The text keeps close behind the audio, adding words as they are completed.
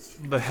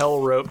the hell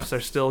ropes are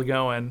still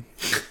going.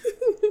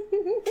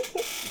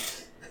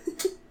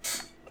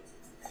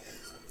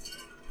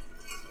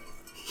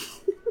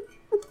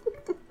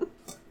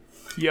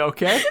 You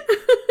okay?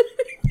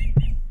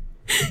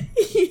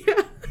 Yeah.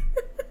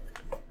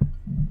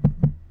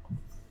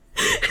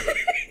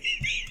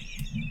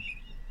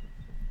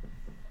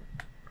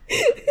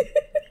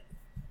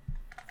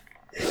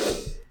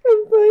 I'm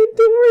fine,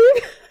 don't worry about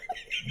it.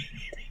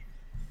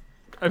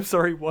 I'm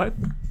sorry, what?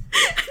 Don't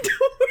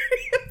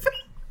worry about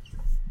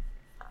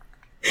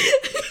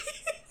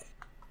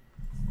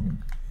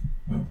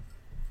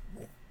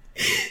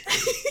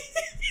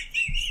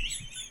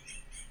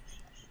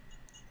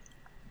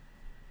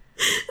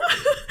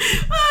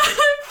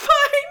I'm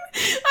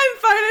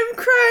fine. I'm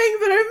crying,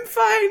 but I'm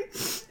fine.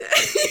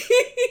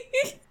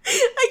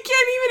 I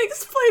can't even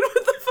explain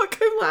what the fuck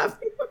I'm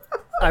laughing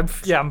about.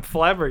 I'm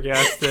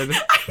flabbergasted.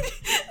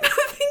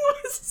 Nothing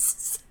was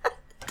said.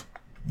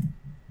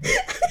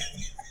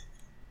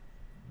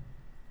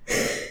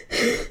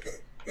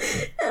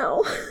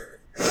 Ow.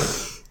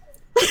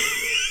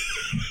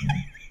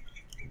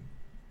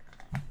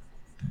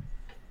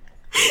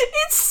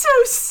 It's so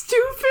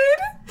stupid.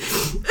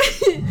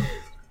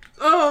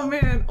 Oh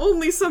man,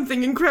 only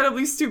something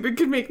incredibly stupid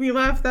could make me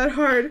laugh that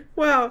hard.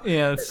 Wow.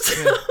 Yeah.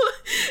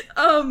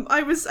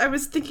 I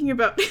was thinking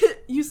about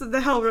use of the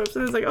hell ropes,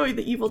 and I was like, oh,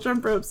 the evil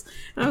jump ropes,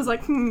 and I was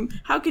like,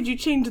 how could you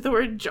change the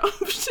word jump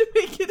to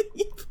make it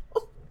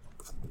evil?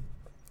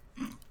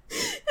 And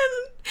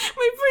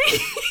my brain.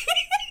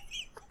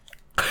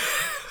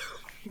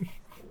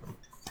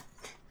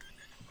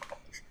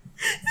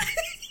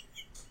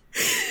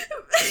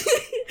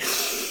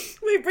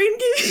 My brain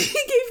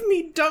gave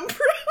me dump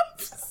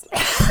ropes.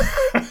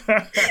 That's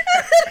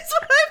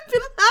what I've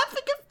been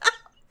laughing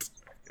about.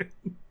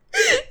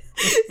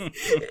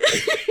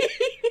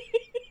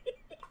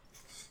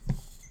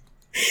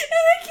 And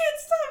I can't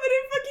stop it.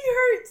 It fucking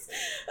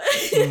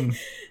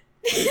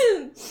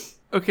hurts.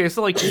 Okay,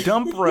 so like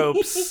dump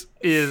ropes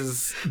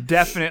is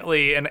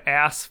definitely an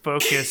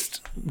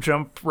ass-focused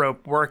jump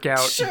rope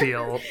workout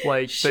deal,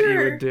 like that you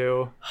would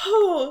do.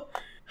 Oh.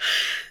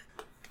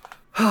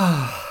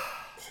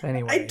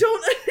 Anyway, I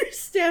don't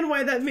understand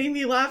why that made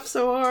me laugh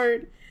so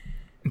hard.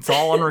 it's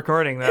all on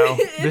recording though.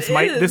 This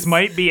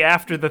might be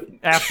after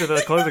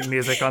the closing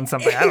music on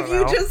something. I don't know.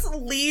 You just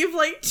leave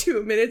like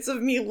 2 minutes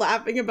of me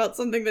laughing about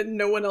something that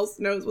no one else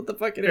knows what the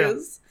fuck it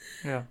is.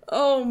 Yeah.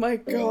 Oh my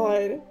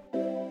god.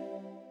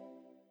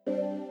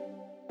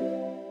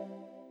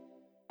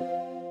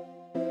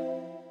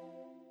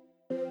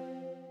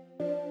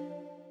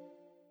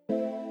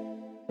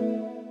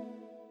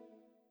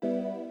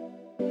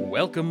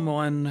 Welcome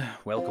one,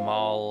 welcome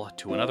all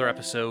to another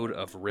episode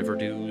of River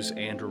Do's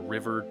and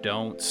River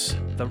Don'ts,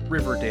 the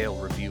Riverdale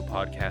review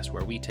podcast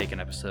where we take an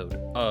episode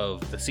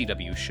of the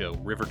CW show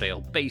Riverdale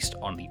based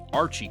on the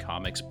Archie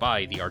comics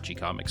by the Archie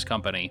Comics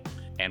Company,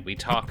 and we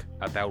talk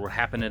about what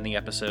happened in the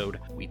episode,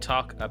 we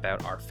talk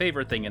about our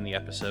favorite thing in the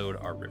episode,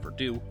 our River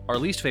Do, our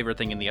least favorite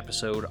thing in the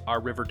episode,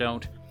 our River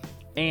Don't,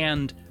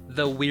 and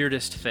the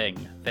weirdest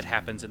thing that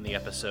happens in the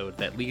episode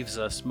that leaves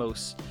us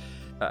most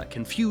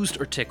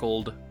confused or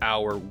tickled,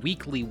 our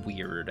weekly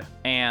weird.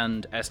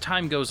 And as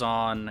time goes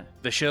on,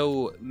 the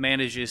show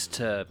manages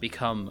to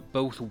become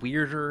both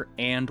weirder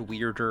and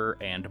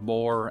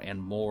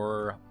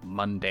more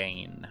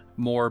mundane,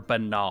 more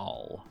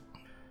banal.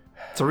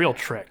 It's a real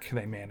trick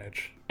they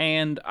manage.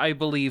 And I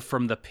believe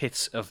from the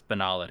pits of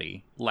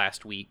banality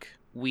last week,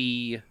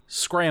 we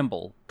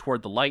scramble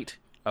toward the light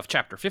of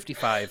Chapter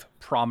 55,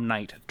 Prom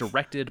Night,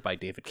 directed by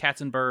David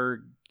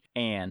Katzenberg,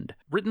 and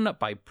written up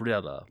by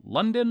Briella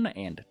London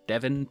and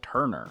Devin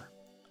Turner.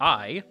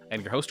 I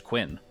am your host,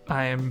 Quinn.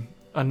 I am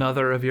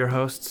another of your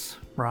hosts,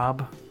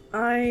 Rob.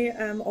 I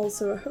am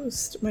also a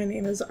host. My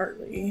name is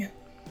Arlie.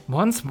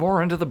 Once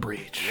more into the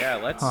breach. Yeah,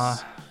 let's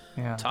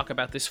Yeah. talk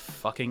about this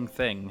fucking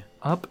thing.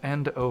 Up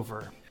and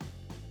over.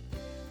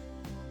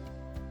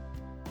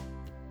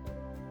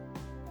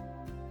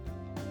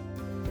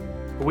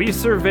 We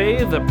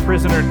survey the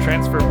prisoner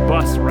transfer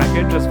bus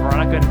wreckage as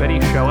Veronica and Betty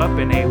show up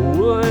in a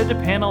wood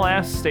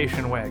panel-ass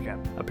station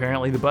wagon.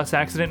 Apparently the bus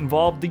accident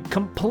involved the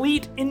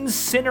complete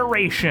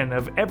incineration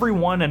of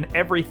everyone and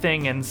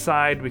everything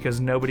inside because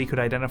nobody could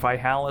identify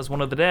Hal as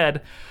one of the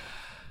dead.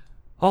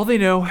 All they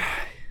know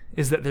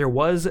is that there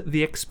was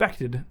the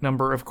expected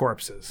number of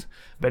corpses.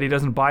 Betty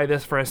doesn't buy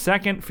this for a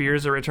second,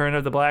 fears a return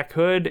of the Black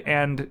Hood,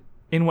 and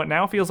in what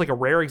now feels like a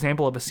rare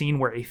example of a scene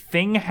where a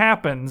thing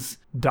happens,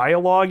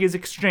 dialogue is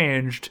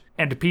exchanged,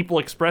 and people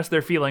express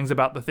their feelings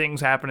about the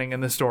things happening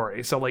in the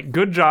story. So, like,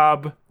 good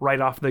job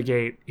right off the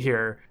gate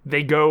here.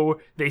 They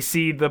go, they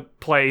see the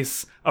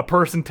place, a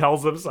person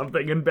tells them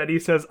something, and Betty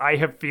says, I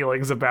have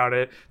feelings about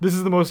it. This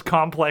is the most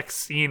complex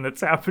scene that's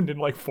happened in,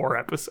 like, 4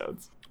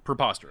 episodes.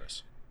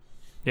 Preposterous.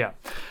 Yeah.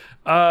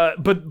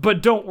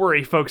 But don't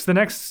worry, folks. The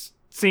next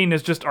scene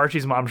is just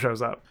Archie's mom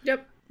shows up.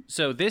 Yep.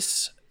 So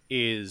this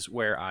is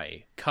where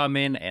I come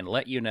in and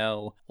let you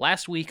know.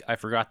 Last week, I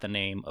forgot the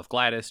name of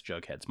Gladys,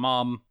 Jughead's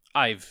mom.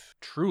 I've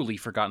truly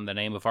forgotten the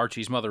name of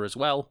Archie's mother as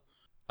well.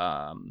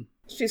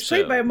 She's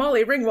played by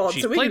Molly Ringwald,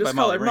 so we can just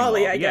call her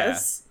Molly, I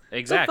guess.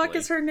 Exactly. The fuck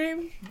is her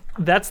name?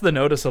 That's the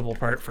noticeable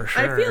part for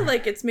sure. I feel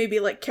like it's maybe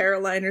like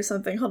Caroline or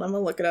something. Hold on, I'm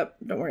gonna look it up.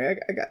 Don't worry,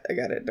 I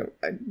got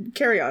it.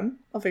 Carry on.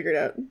 I'll figure it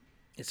out.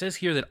 It says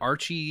here that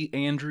Archie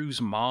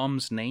Andrews'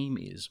 mom's name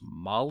is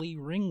Molly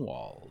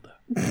Ringwald.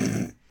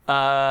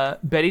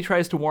 Betty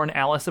tries to warn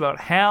Alice about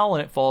Hal,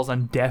 and it falls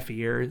on deaf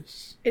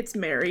ears. It's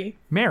Mary.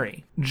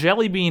 Mary.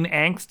 Jellybean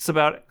angsts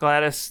about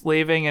Gladys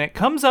leaving, and it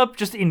comes up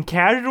just in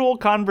casual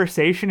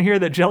conversation here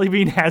that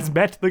Jellybean has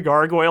met the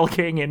Gargoyle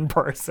King in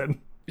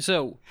person.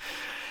 So,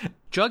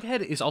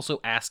 Jughead is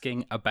also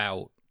asking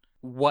about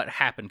what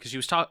happened, because she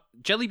was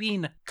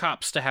Jellybean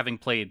cops to having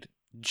played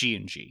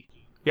G&G.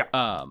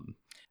 Yeah.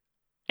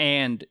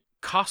 And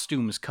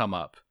costumes come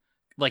up,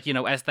 like, you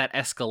know, as that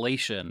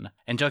escalation,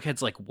 and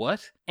Jughead's like,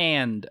 what?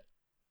 And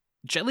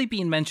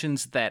Jellybean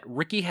mentions that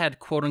Ricky had,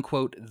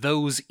 quote-unquote,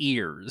 those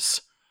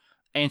ears,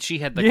 and she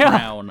had the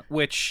crown,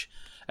 which,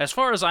 as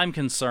far as I'm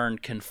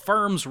concerned,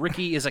 confirms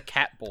Ricky is a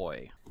cat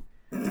boy.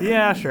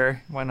 Yeah,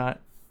 sure. Why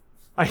not?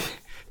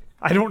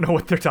 I don't know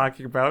what they're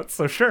talking about,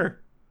 so sure.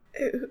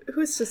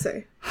 Who's to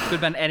say? Could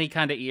have been any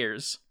kind of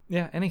ears.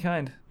 Yeah, any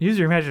kind. Use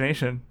your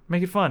imagination.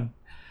 Make it fun.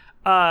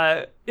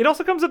 It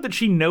also comes up that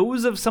she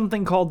knows of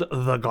something called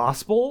the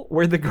Gospel,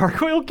 where the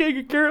Gargoyle King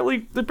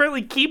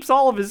apparently keeps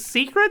all of his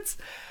secrets.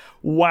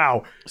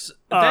 Wow.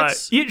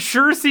 It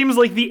sure seems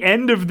like the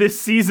end of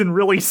this season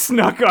really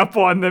snuck up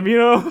on them, you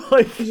know?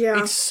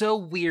 Yeah. It's so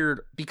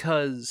weird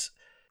because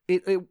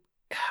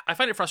I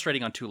find it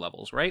frustrating on two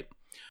levels, right?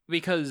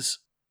 Because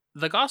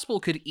the Gospel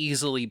could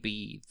easily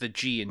be the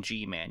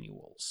G&G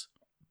manuals,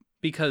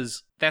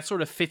 because that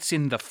sort of fits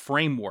in the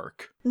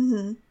framework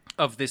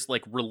of this,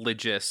 like,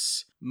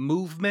 religious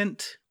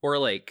movement, or,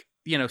 like,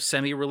 you know,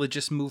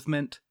 semi-religious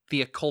movement,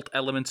 the occult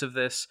elements of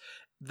this.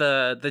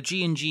 The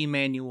G&G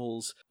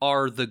manuals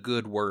are the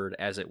good word,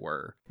 as it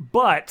were.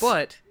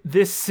 But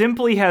this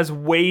simply has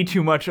way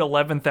too much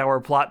 11th hour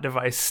plot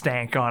device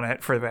stank on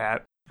it for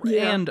that.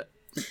 Yeah. And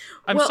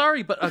I'm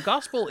sorry, but a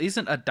Gospel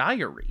isn't a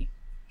diary.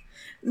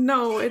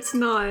 No, it's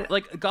not.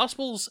 Like,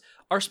 Gospels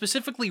are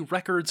specifically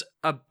records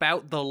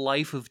about the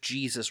life of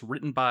Jesus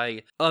written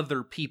by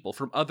other people,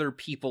 from other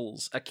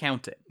people's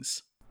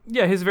accountings.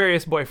 Yeah, his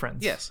various boyfriends.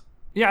 Yes.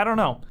 Yeah, I don't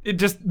know.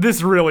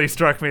 This really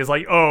struck me as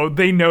like, oh,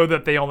 they know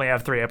that they only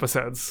have 3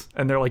 episodes.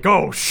 And they're like,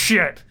 oh,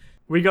 shit.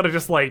 We gotta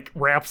just, like,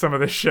 wrap some of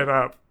this shit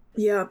up.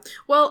 Yeah.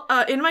 Well,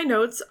 in my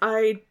notes,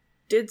 I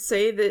did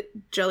say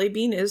that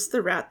Jellybean is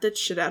the rat that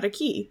shit out a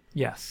key.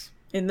 Yes.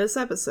 In this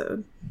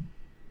episode.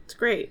 It's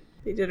great.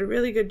 They did a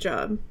really good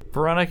job.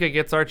 Veronica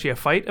gets Archie a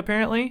fight,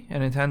 apparently,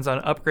 and intends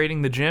on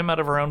upgrading the gym out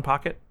of her own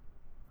pocket.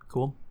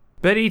 Cool.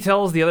 Betty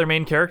tells the other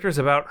main characters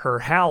about her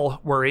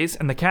Hal worries,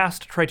 and the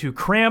cast try to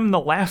cram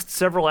the last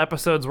several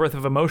episodes worth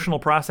of emotional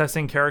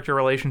processing, character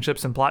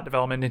relationships, and plot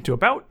development into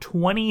about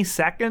 20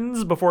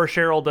 seconds before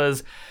Cheryl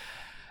does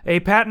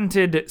a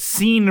patented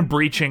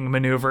scene-breaching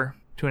maneuver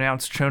to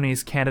announce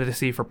Choni's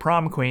candidacy for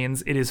prom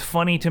queens. It is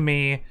funny to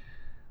me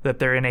that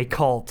they're in a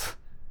cult,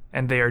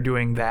 and they are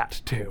doing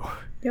that, too.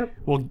 Yep.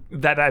 Well,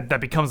 that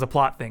becomes a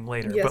plot thing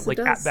later. Yes, but, like,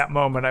 it does. at that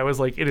moment, I was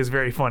like, it is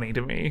very funny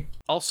to me.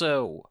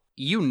 Also,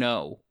 you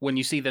know, when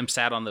you see them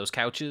sat on those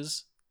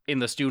couches in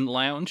the student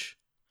lounge,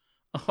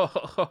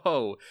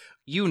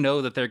 you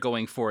know that they're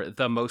going for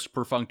the most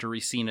perfunctory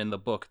scene in the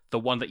book, the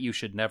one that you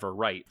should never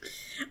write.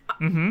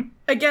 Mm-hmm.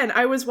 Again,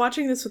 I was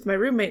watching this with my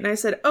roommate, and I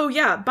said, oh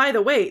yeah, by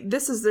the way,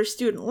 this is their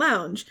student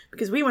lounge,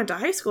 because we went to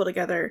high school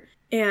together,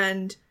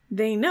 and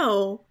they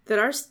know that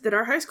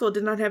our high school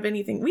did not have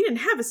anything. We didn't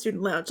have a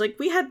student lounge. Like,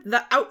 we had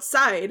the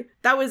outside.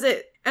 That was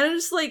it. And I'm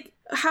just like,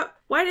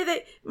 why did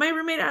they, my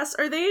roommate asked,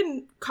 are they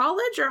in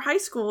college or high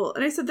school?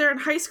 And I said, they're in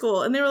high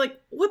school. And they were like,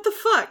 what the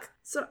fuck?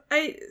 So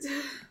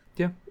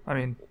Yeah, I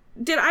mean,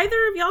 did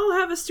either of y'all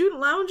have a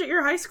student lounge at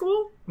your high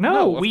school?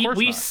 no, of course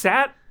we not.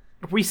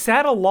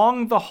 sat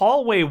along the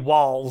hallway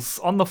walls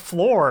on the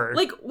floor.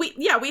 Like, we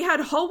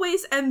had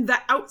hallways and the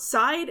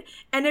outside,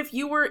 and if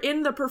you were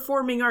in the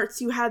performing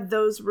arts, you had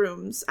those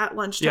rooms at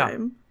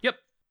lunchtime. Yep.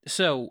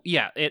 So,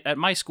 yeah, at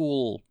my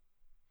school,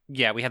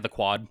 yeah, we had the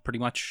quad, pretty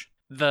much.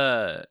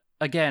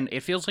 Again,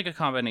 it feels like a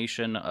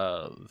combination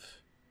of...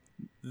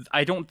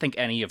 I don't think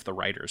any of the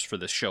writers for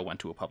this show went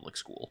to a public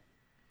school.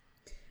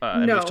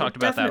 And No, we've talked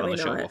about that on the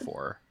definitely show not.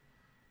 before.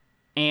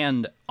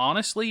 And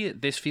honestly,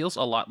 this feels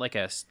a lot like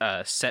a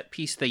set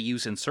piece they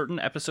use in certain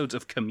episodes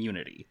of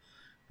Community.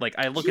 Like,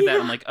 I look at that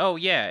and I'm like, oh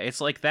yeah,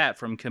 it's like that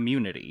from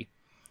Community.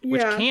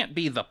 Which Yeah. can't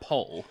be the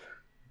poll.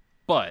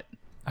 But...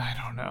 I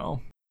don't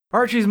know.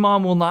 Archie's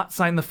mom will not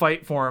sign the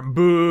fight for him.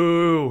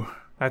 Boo!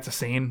 That's a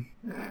scene.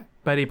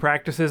 Betty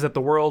practices at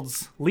the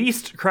world's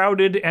least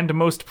crowded and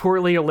most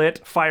poorly lit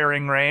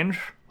firing range.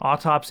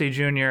 Autopsy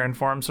Jr.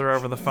 informs her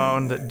over the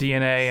phone that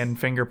DNA and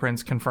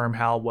fingerprints confirm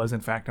Hal was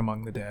in fact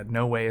among the dead.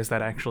 No way is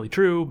that actually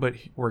true, but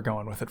we're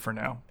going with it for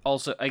now.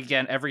 Also,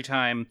 again, every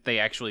time they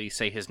actually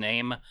say his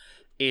name,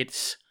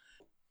 it's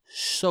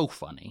so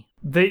funny.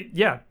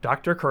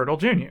 Dr. Curdle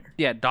Jr.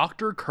 Yeah,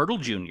 Dr. Curdle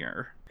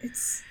Jr.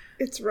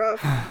 It's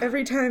rough.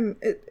 Every time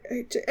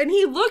and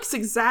he looks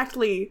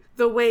exactly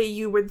the way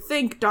you would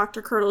think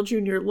Dr. Curdle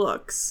Jr.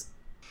 looks.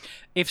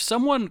 If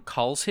someone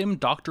calls him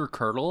Dr.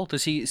 Curdle,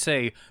 does he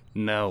say,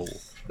 no,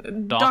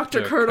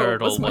 Dr.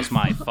 Curdle was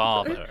my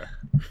father?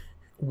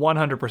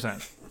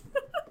 100%.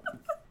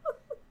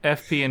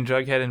 FP and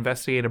Jughead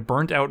investigate a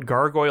burnt-out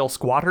gargoyle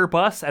squatter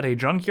bus at a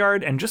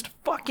junkyard and just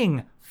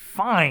fucking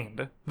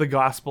find the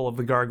Gospel of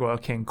the Gargoyle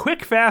King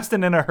quick, fast,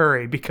 and in a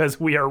hurry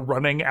because we are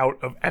running out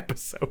of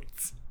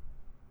episodes.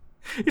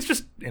 It's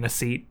just in a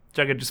seat.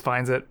 Jughead just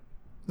finds it.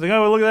 He's like,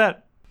 oh, look at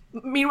that.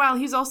 Meanwhile,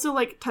 he's also,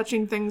 like,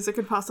 touching things that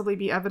could possibly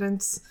be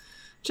evidence.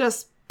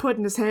 Just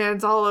putting his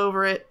hands all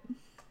over it.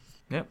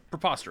 Yep.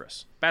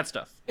 Preposterous. Bad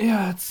stuff.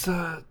 Yeah, it's,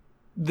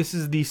 this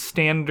is the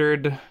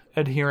standard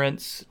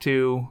adherence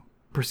to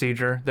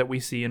procedure that we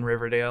see in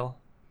Riverdale.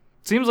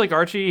 Seems like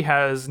Archie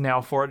has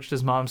now forged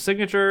his mom's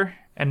signature,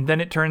 and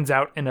then it turns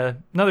out in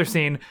another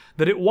scene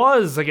that it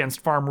was against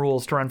farm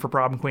rules to run for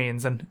prom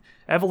queens, and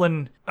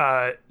Evelyn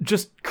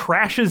just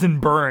crashes and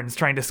burns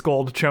trying to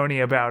scold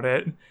Choni about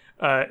it.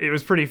 It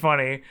was pretty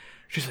funny.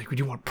 She's like, would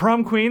you want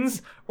prom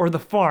queens or the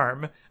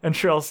farm? And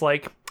Cheryl's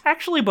like,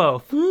 actually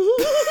both.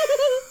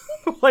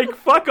 Like,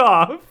 fuck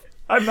off.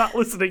 I'm not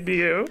listening to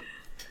you.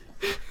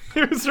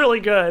 It was really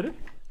good.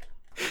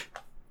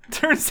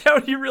 Turns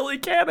out you really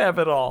can have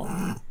it all.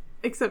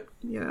 Except,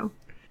 Yeah.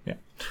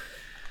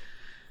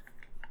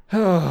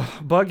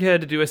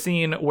 Bughead do a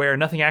scene where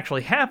nothing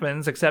actually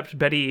happens except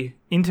Betty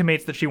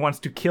intimates that she wants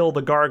to kill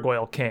the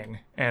Gargoyle King,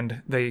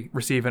 and they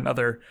receive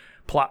another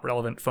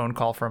plot-relevant phone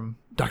call from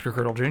Dr.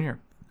 Curdle Jr.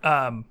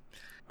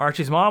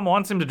 Archie's mom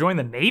wants him to join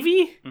the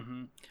Navy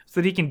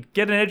so that he can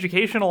get an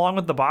education along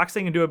with the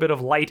boxing and do a bit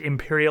of light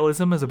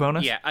imperialism as a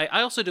bonus. Yeah,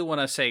 I also do want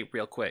to say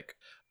real quick,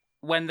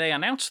 when they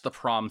announced the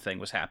prom thing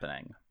was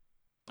happening,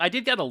 I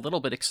did get a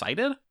little bit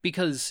excited,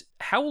 because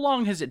how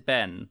long has it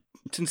been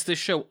since this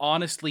show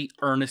honestly,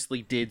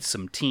 earnestly did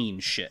some teen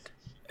shit?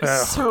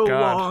 Oh, so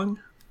God. long.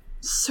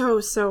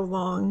 So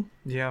long.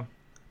 Yeah.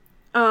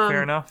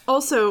 Fair enough.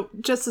 Also,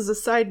 just as a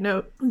side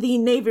note, the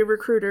Navy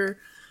recruiter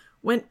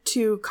went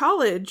to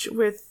college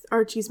with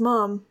Archie's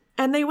mom,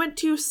 and they went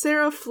to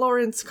Sarah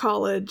Florence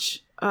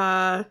College,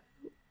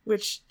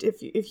 which,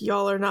 if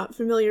y'all are not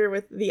familiar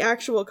with the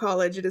actual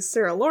college, it is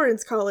Sarah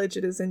Lawrence College.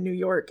 It is in New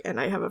York, and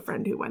I have a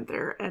friend who went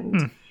there,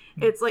 and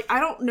it's like, I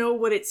don't know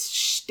what its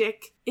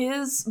shtick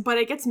is, but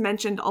it gets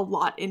mentioned a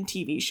lot in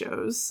TV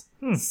shows.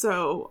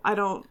 So I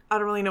don't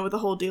really know what the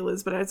whole deal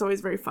is, but it's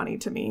always very funny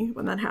to me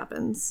when that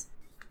happens.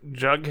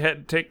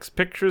 Jughead takes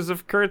pictures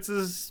of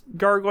Kurtz's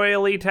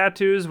gargoyle-y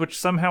tattoos, which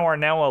somehow are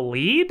now a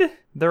lead?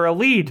 They're a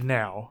lead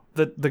now.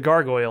 The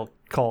gargoyle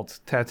cult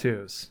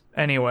tattoos.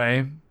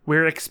 Anyway,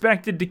 we're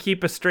expected to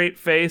keep a straight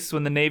face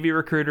when the Navy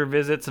recruiter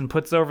visits and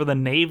puts over the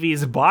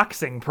Navy's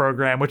boxing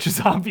program, which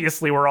is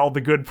obviously where all the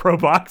good pro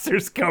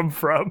boxers come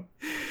from.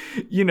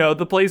 You know,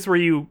 the place where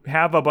you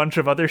have a bunch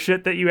of other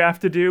shit that you have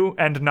to do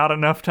and not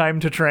enough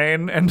time to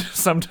train and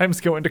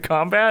sometimes go into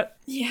combat.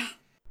 Yeah.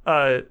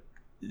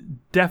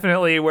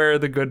 Definitely where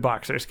the good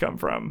boxers come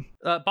from.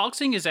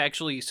 Boxing is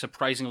actually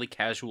surprisingly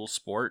casual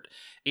sport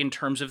in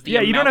terms of the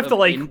you don't have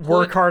to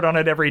work hard on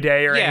it every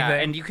day or anything. Yeah,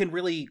 and you can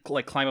really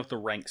climb up the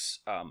ranks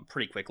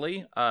pretty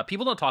quickly.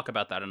 People don't talk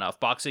about that enough.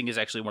 Boxing is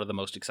actually one of the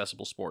most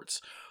accessible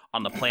sports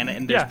on the planet,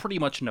 and there's pretty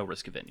much no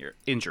risk of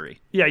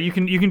injury. Yeah, you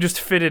can just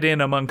fit it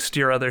in amongst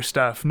your other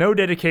stuff. No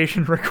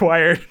dedication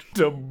required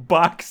to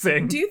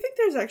boxing. Do you think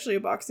there's actually a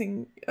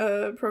boxing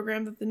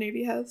program that the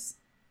Navy has?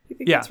 Do you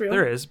think Yeah, that's real?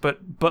 there is, but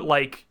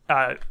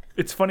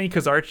it's funny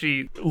because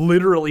Archie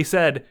literally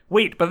said,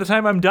 wait, by the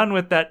time I'm done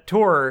with that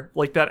tour,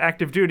 that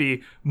active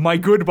duty, my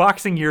good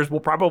boxing years will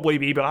probably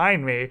be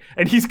behind me.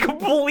 And he's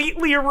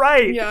completely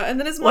right. Yeah,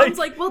 and then his mom's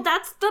like, well,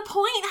 that's the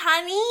point,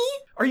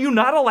 honey. Are you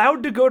not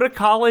allowed to go to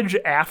college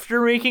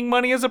after making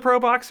money as a pro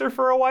boxer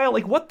for a while?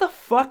 What the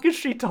fuck is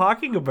she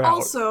talking about?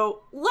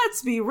 Also,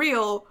 let's be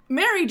real.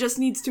 Mary just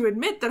needs to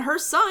admit that her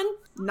son,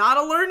 not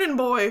a learning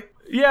boy.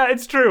 Yeah,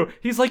 it's true.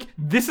 He's like,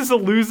 this is a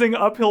losing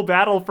uphill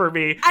battle for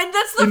me. And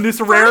that's the in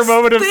this rare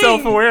moment of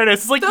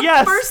self-awareness. It's like,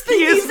 yes,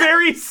 he is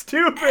very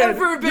stupid.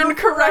 Ever been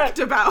correct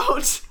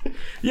about.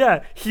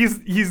 Yeah,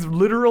 he's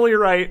literally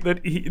right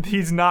that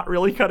he's not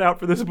really cut out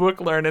for this book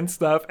learning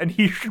stuff, and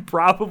he should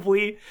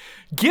probably,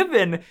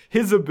 given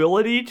his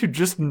ability to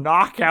just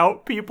knock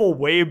out people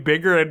way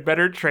bigger and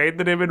better trained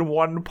than him in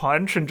one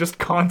punch and just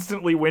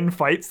constantly win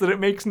fights that it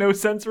makes no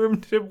sense for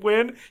him to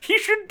win, he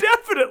should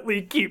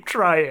definitely keep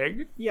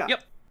trying. Yeah. Yep.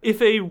 If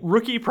a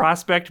rookie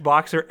prospect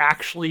boxer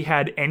actually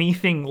had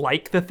anything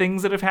like the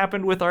things that have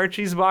happened with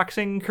Archie's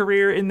boxing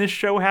career in this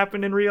show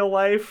happen in real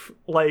life,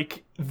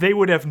 they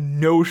would have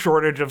no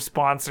shortage of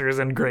sponsors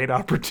and great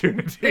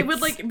opportunities. They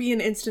would, be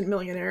an instant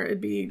millionaire. It'd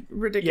be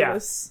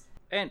ridiculous.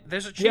 Yeah. And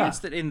there's a chance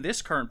that in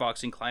this current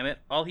boxing climate,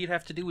 all he'd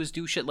have to do is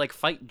do shit like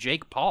fight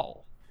Jake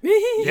Paul.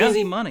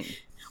 Easy money.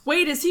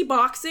 Wait, is he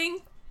boxing?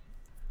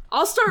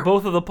 I'll start.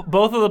 Both of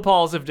the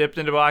Pauls have dipped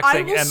into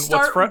boxing, will and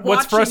start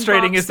what's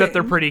frustrating watching is that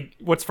they're boxing.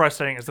 What's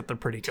frustrating is that they're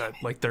pretty good.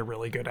 Like they're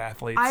really good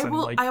athletes. I and,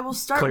 will. like, I will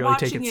start clearly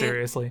watching take it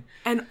seriously.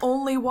 and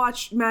only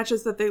watch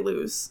matches that they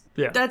lose.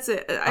 Yeah, That's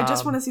it. I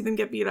just want to see them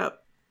get beat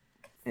up.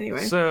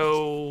 Anyway.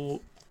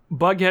 So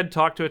Bughead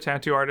talked to a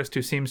tattoo artist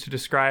who seems to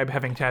describe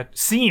having I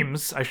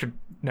should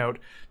note,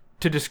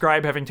 to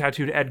describe having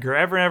tattooed Edgar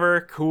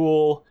Evernever.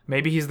 Cool.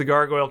 Maybe he's the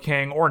Gargoyle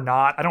King or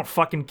not. I don't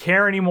fucking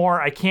care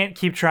anymore. I can't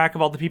keep track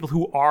of all the people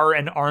who are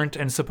and aren't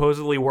and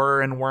supposedly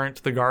were and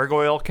weren't the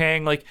Gargoyle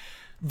King. Like,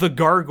 the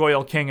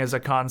Gargoyle King as a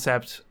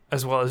concept,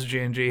 as well as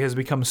G&G, has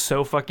become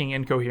so fucking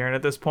incoherent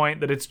at this point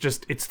that it's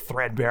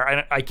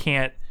threadbare. I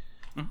can't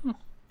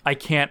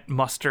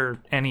muster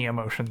any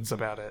emotions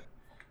about it.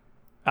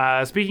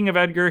 Speaking of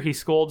Edgar, he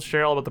scolds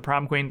Cheryl about the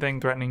prom queen thing,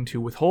 threatening to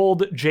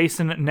withhold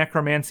Jason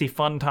necromancy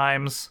fun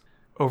times.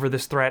 Over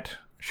this threat,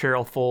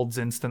 Cheryl folds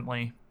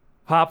instantly.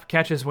 Pop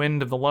catches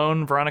wind of the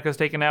loan Veronica's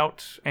taken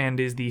out, and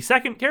is the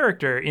second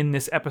character in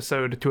this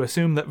episode to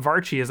assume that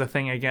Varchi is a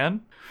thing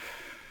again.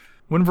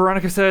 When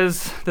Veronica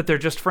says that they're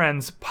just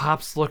friends,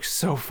 Pops looks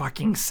so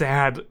fucking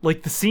sad.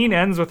 Like, the scene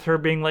ends with her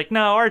being like,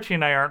 no, Archie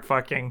and I aren't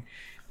fucking.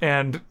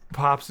 And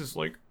Pops is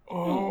like,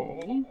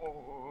 oh.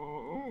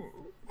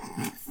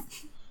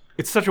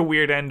 It's such a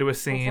weird end to a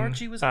scene. Well,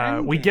 Archie was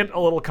angry. We get a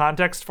little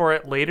context for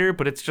it later,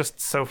 but it's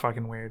just so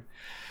fucking weird.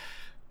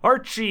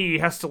 Archie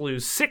has to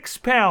lose 6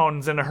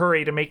 pounds in a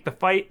hurry to make the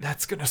fight.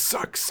 That's gonna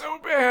suck so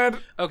bad.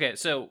 Okay,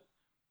 so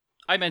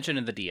I mentioned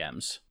in the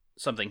DMs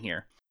something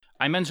here.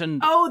 I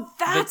mentioned... Oh,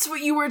 that's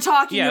what you were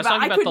talking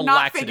about. I could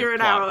not figure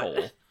it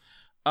out.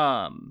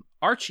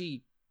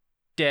 Archie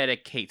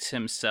dedicates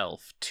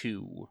himself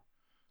to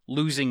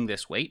losing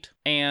this weight,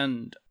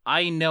 and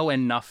I know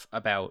enough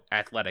about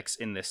athletics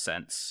in this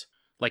sense,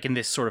 like in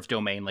this sort of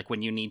domain, like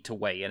when you need to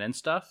weigh in and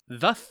stuff.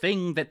 The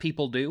thing that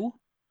people do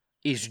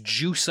is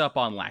juice up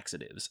on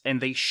laxatives,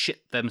 and they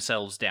shit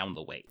themselves down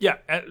the weight. Yeah,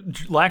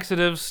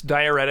 laxatives,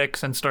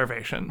 diuretics, and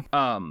starvation.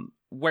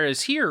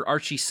 Whereas here,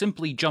 Archie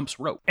simply jumps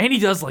rope. And he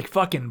does, like,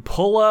 fucking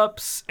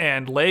pull-ups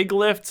and leg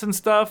lifts and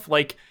stuff,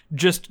 like,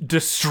 just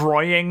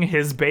destroying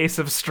his base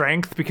of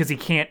strength because he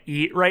can't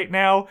eat right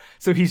now.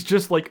 So he's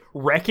just, like,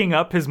 wrecking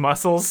up his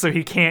muscles so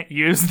he can't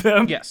use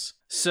them. Yes.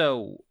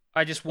 So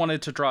I just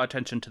wanted to draw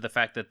attention to the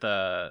fact that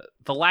the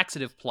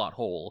laxative plot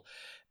hole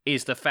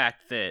is the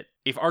fact that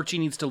if Archie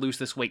needs to lose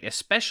this weight,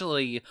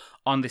 especially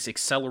on this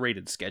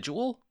accelerated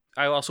schedule...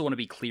 I also want to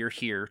be clear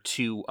here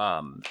to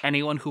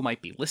anyone who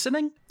might be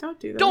listening. Don't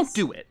do this. Don't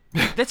do it.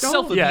 That's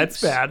self-abuse. Yeah,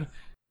 it's bad.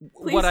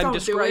 Please what I'm don't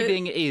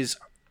describing is,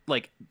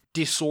 like,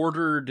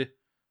 disordered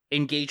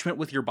engagement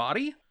with your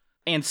body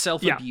and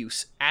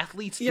self-abuse. Yeah.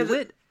 Athletes do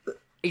it.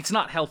 It's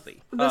not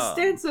healthy. The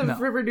stance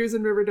of River Do's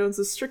and River Don'ts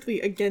is strictly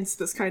against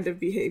this kind of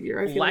behavior.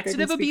 I feel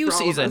laxative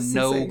abuse is a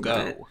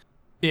no-go.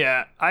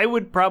 Yeah, I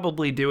would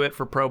probably do it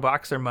for pro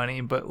boxer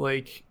money, but,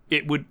 like,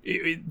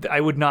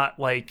 I would not,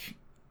 like...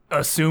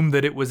 assume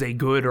that it was a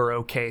good or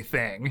okay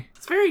thing.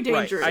 It's very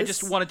dangerous. Right. I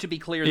just wanted to be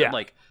clear that,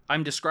 like,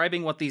 I'm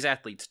describing what these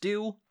athletes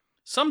do.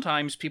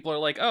 Sometimes people are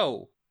like,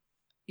 oh,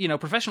 you know,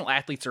 professional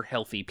athletes are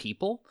healthy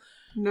people.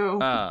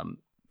 No.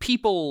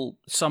 People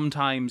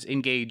sometimes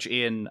engage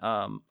in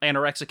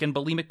anorexic and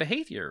bulimic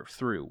behavior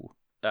through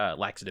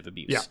laxative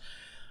abuse.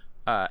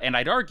 Yeah. And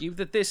I'd argue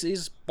that this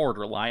is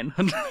borderline.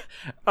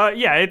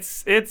 It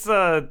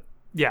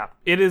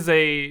is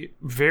a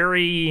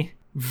very...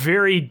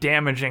 very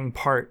damaging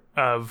part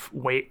of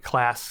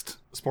weight-classed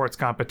sports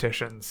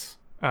competitions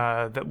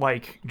that,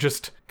 like,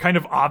 just kind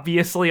of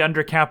obviously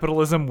under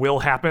capitalism will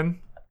happen,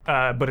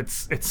 but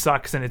it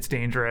sucks and it's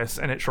dangerous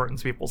and it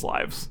shortens people's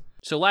lives.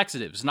 So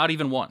laxatives, not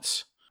even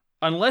once.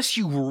 Unless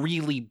you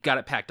really got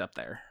it packed up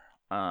there.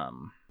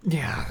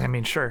 Yeah, I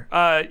mean, sure.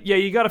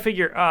 You gotta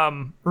figure,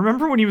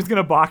 remember when he was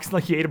gonna box and,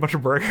 like, he ate a bunch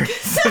of burgers?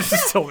 It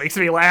just still makes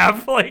me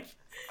laugh, like...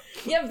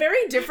 Yeah,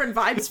 very different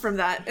vibes from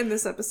that in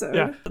this episode.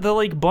 Yeah. The,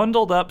 like,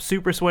 bundled up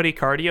super sweaty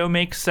cardio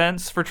makes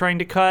sense for trying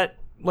to cut,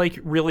 like,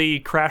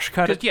 really crash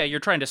cut it. Yeah, you're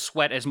trying to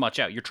sweat as much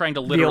out. You're trying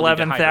to literally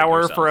the 11th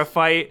hour yourself. For a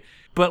fight.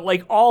 But,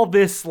 like, all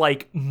this,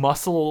 like,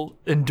 muscle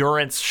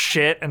endurance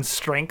shit and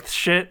strength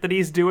shit that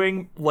he's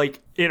doing, like,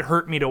 it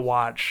hurt me to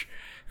watch.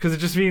 Because it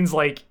just means,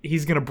 like,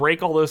 he's going to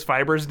break all those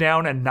fibers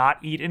down and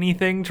not eat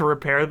anything to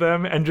repair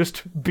them and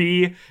just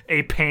be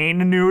a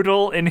pain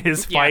noodle in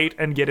his fight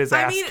and get his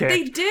ass kicked.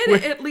 They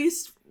did at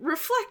least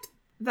reflect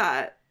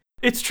that.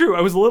 It's true.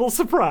 I was a little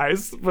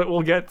surprised, but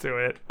we'll get to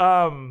it.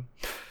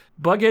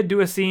 Bughead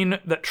do a scene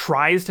that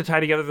tries to tie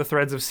together the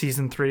threads of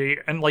season 3,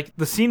 and, like,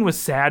 the scene was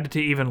sad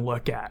to even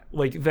look at.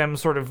 Like, them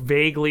sort of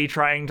vaguely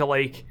trying to,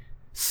 like,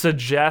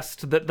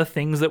 suggest that the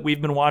things that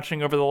we've been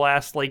watching over the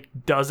last, like,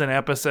 dozen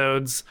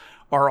episodes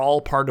are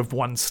all part of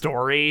one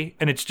story,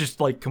 and it's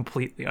just, like,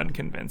 completely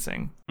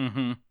unconvincing.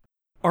 Mm-hmm.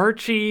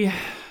 Archie.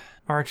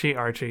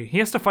 He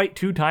has to fight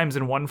 2 times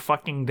in one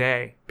fucking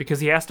day,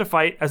 because he has to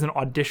fight as an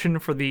audition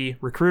for the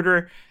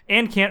recruiter,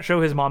 and can't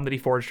show his mom that he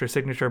forged her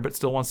signature, but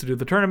still wants to do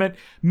the tournament.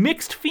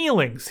 Mixed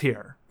feelings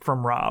here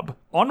from Rob.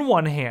 On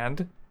one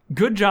hand,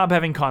 good job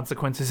having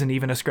consequences and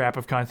even a scrap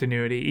of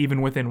continuity,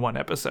 even within one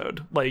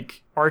episode.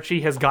 Like,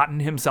 Archie has gotten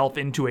himself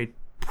into a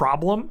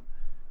problem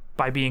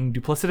by being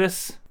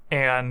duplicitous,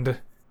 and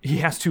he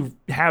has to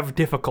have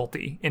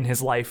difficulty in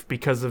his life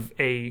because of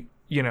a,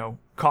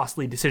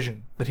 costly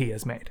decision that he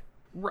has made.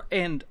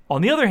 And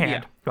on the other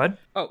hand, go ahead.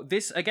 Oh,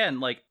 this, again,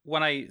 like,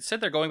 when I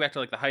said they're going back to,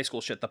 like, the high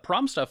school shit, the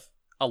prom stuff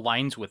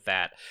aligns with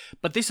that.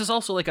 But this is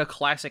also, like, a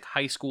classic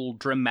high school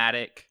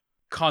dramatic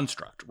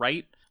construct,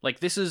 right? Like,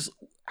 this is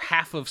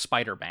half of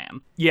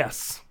Spider-Man.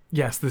 Yes,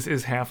 this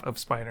is half of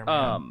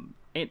Spider-Man.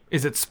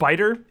 Is it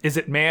Spider? Is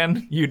it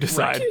man? You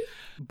decide. Right.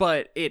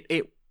 But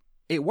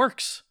it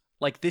works.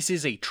 Like, this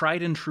is a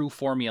tried and true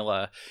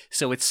formula,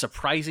 so it's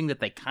surprising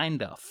that they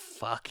kind of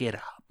fuck it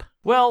up.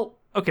 Well,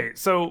 okay,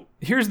 so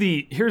here's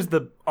the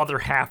other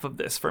half of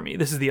this for me.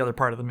 This is the other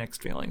part of the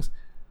mixed feelings.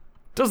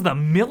 Does the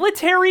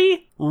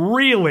military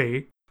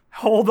really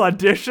hold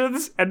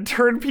auditions and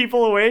turn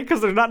people away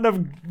because they're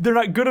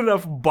not good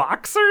enough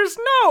boxers?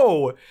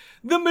 No!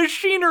 The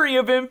machinery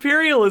of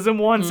imperialism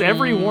wants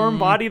every warm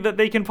body that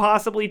they can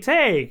possibly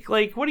take.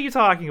 Like, what are you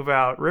talking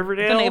about,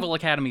 Riverdale? The Naval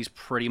Academy's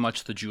pretty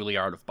much the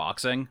Juilliard of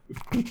boxing.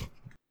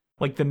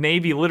 Like, the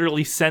Navy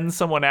literally sends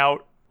someone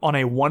out on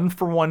a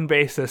one-for-one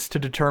basis to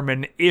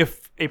determine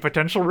if a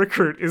potential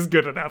recruit is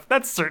good enough.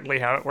 That's certainly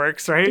how it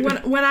works, right?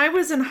 When I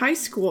was in high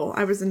school,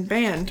 I was in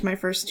band my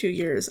first 2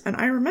 years, and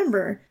I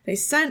remember they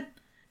sent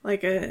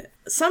like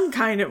some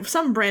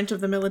branch of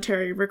the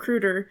military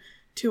recruiter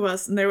to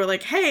us, and they were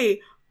like,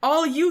 hey,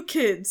 all you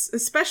kids,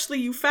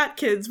 especially you fat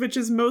kids, which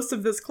is most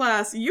of this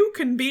class, you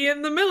can be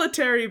in the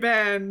military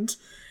band.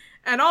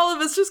 And all of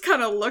us just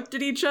kind of looked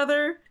at each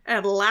other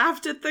and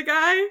laughed at the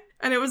guy,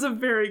 and it was a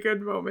very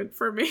good moment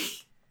for me.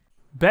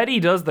 Betty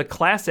does the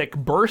classic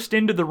burst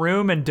into the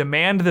room and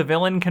demand the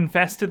villain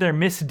confess to their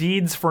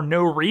misdeeds for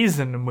no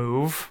reason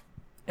move.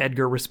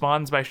 Edgar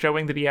responds by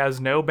showing that he has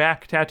no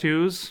back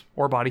tattoos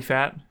or body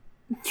fat.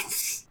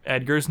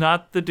 Edgar's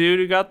not the dude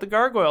who got the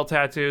gargoyle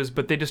tattoos,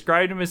 but they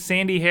described him as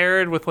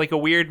sandy-haired with like a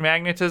weird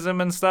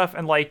magnetism and stuff,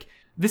 and like,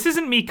 this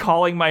isn't me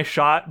calling my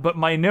shot, but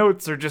my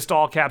notes are just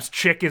all caps,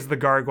 Chick is the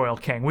Gargoyle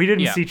King. We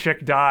didn't see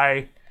Chick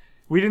die.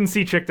 We didn't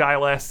see Chick die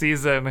last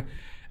season,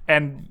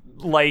 and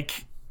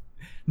like,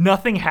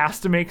 nothing has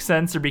to make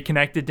sense or be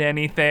connected to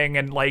anything,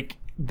 and like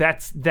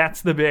that's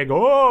the big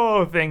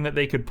thing that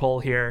they could pull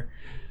here.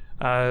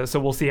 So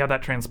we'll see how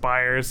that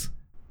transpires.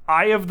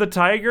 Eye of the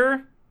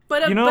Tiger,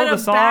 but the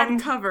song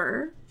bad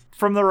cover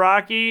from the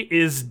Rocky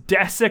is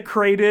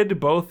desecrated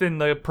both in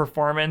the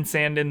performance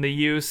and in the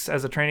use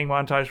as a training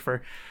montage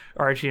for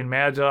Archie and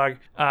Mad Dog.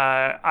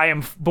 I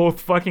am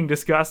both fucking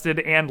disgusted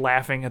and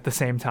laughing at the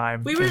same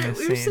time. We were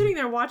sitting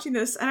there watching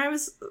this, and I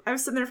was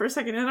sitting there for a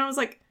second, and I was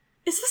like,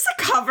 is this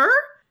a cover?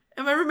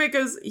 And my roommate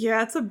goes,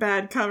 yeah, it's a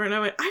bad cover. And I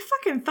went, I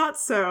fucking thought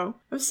so.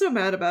 I was so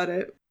mad about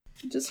it.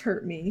 It just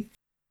hurt me.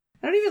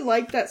 I don't even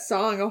like that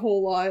song a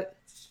whole lot.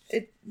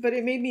 But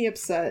it made me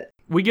upset.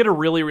 We get a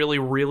really, really,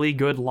 really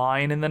good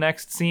line in the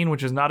next scene,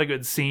 which is not a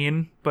good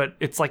scene, but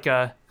it's like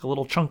a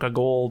little chunk of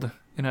gold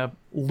in a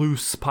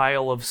loose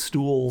pile of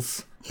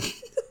stools.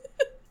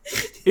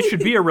 It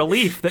should be a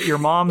relief that your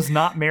mom's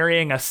not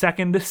marrying a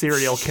second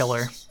serial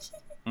killer.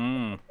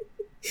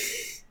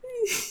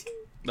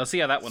 Let's see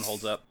how that one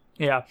holds up.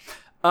 Yeah.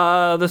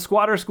 The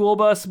Squatter School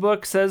Bus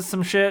book says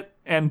some shit,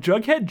 and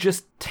Jughead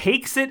just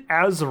takes it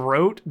as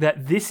wrote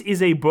that this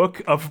is a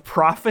book of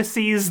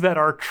prophecies that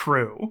are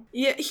true.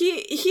 Yeah,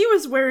 he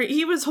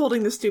was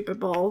holding the stupid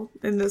ball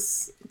in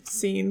this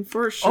scene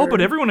for sure. Oh,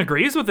 but everyone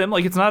agrees with him.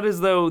 Like, it's not as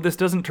though this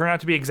doesn't turn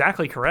out to be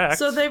exactly correct.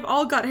 So they've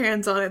all got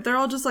hands on it. They're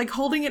all just like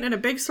holding it in a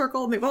big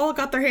circle, and they've all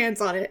got their hands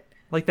on it.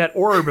 Like that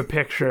orb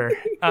picture.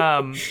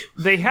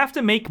 They have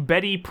to make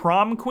Betty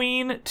prom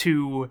queen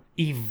to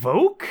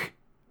evoke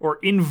or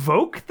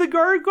invoke the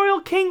Gargoyle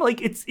King.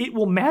 Like, it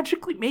will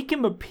magically make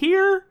him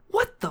appear?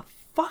 What the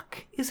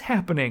fuck is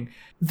happening?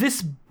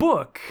 This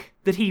book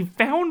that he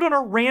found on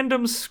a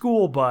random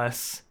school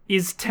bus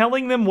is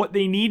telling them what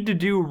they need to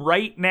do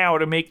right now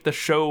to make the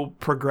show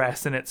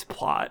progress in its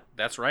plot.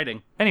 That's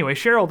writing. Anyway,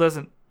 Cheryl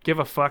doesn't give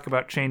a fuck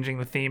about changing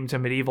the theme to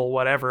medieval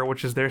whatever,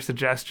 which is their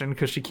suggestion,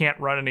 because she can't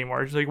run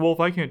anymore. She's like, well, if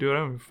I can't do it, I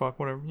don't give a fuck,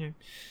 whatever. Yeah.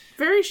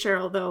 Very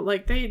Cheryl, though.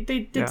 Like, they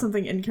did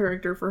something in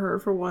character for her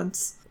for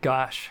once.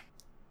 Gosh.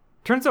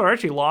 Turns out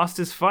Archie lost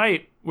his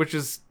fight, which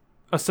is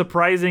a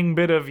surprising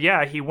bit of,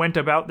 he went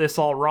about this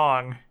all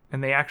wrong,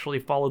 and they actually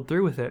followed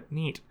through with it.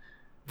 Neat.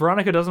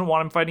 Veronica doesn't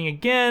want him fighting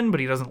again, but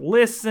he doesn't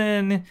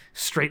listen.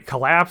 Straight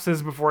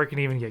collapses before it can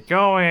even get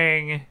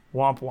going.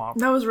 Womp womp.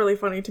 That was really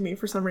funny to me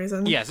for some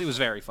reason. Yes, it was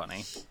very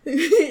funny.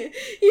 He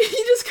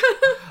just kind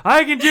of...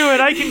 I can do it!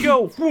 I can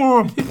go!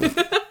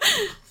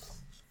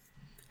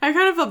 I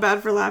kind of felt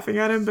bad for laughing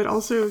at him, but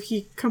also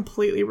he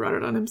completely brought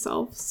it on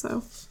himself,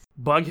 so...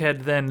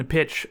 Bughead then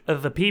pitch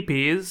the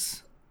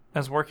PPs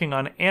as working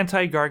on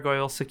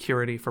anti-gargoyle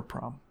security for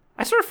prom.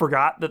 I sort of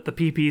forgot that the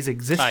PPs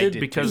existed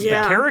because the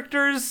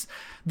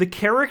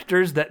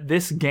characters that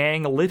this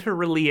gang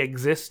literally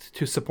exist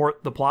to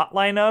support the plot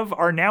line of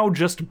are now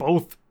just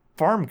both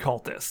farm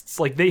cultists.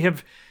 Like, they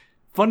have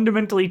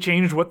fundamentally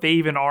changed what they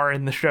even are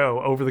in the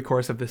show over the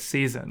course of this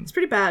season. It's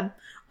pretty bad.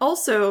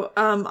 Also,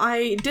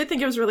 I did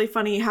think it was really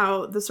funny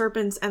how the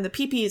serpents and the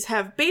peepees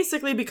have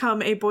basically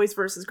become a boys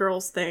versus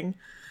girls thing.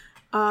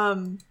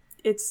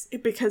 It's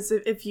because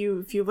if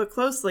you look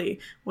closely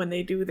when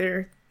they do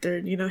their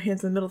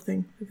hands in the middle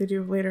thing that they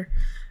do later,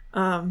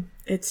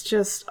 it's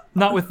just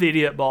not with the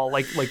idiot ball,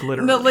 like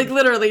literally. No, like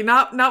literally,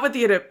 not with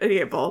the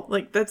idiot ball.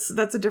 Like that's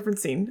a different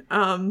scene.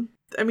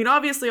 I mean,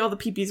 obviously, all the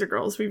peepees are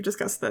girls. We've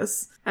discussed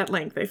this at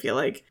length, I feel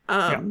like.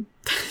 And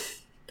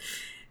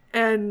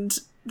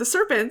the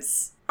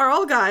serpents are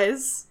all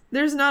guys.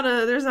 There's not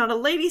a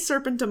lady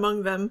serpent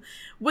among them.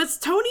 Was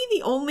Tony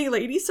the only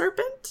lady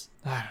serpent?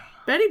 I don't know.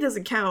 Betty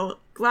doesn't count.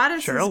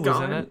 Gladys Cheryl is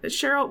gone. was in it.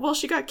 Cheryl, well,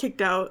 she got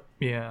kicked out.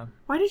 Yeah.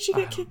 Why did she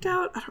get kicked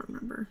out? I don't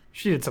remember.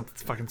 She did something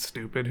fucking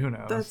stupid. Who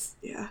knows?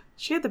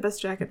 She had the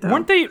best jacket though.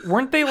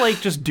 Weren't they like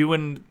just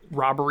doing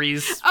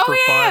robberies for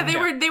Oh yeah,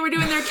 fun? they were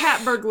doing their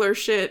cat burglar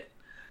shit.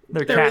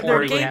 Their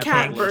They're gay cat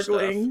cat burglar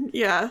burgling.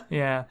 Yeah.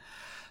 Yeah.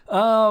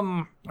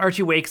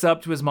 Archie wakes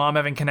up to his mom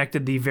having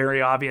connected the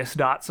very obvious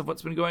dots of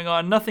what's been going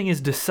on. Nothing is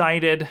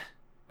decided,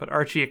 but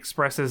Archie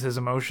expresses his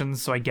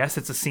emotions, so I guess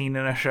it's a scene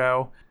in a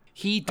show.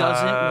 He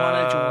doesn't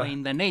want to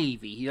join the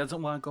Navy. He doesn't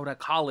want to go to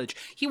college.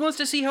 He wants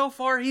to see how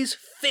far his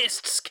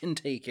fists can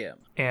take him.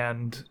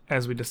 And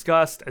as we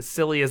discussed, as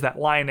silly as that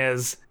line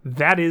is,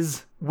 that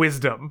is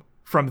wisdom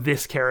from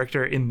this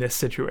character in this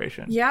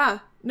situation. Yeah.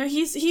 No,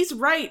 he's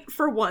right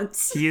for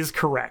once. He is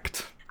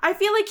correct. I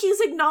feel like he's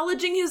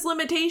acknowledging his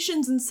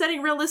limitations and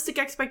setting realistic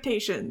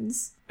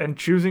expectations. And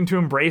choosing to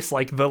embrace,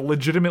 like, the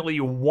legitimately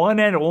one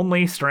and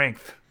only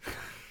strength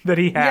that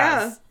he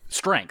has.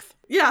 Strength.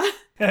 Yeah.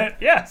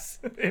 Yes,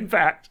 in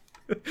fact.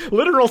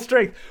 Literal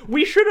strength.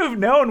 We should have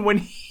known when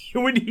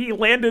he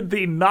landed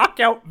the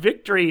knockout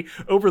victory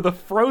over the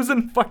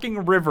frozen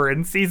fucking river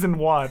in season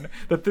 1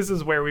 that this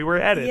is where we were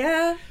headed.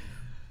 Yeah.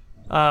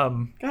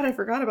 God, I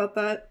forgot about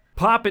that.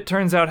 Pop, it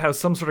turns out, has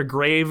some sort of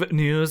grave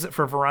news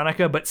for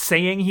Veronica, but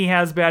saying he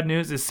has bad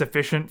news is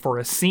sufficient for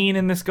a scene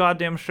in this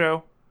goddamn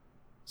show.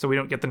 So we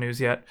don't get the news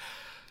yet.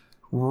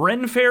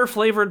 Ren Fair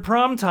flavored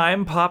prom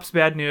time. Pop's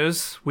bad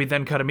news, we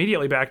then cut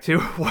immediately back to,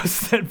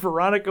 was that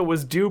Veronica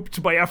was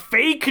duped by a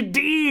fake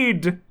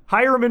deed.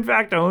 Hiram, in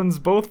fact, owns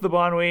both the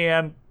Bonwee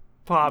and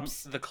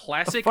Pops. The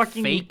classic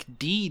fucking fake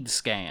deed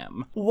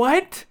scam.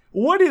 What?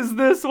 What is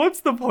this?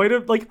 What's the point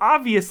of, like,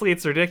 obviously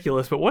it's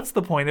ridiculous, but what's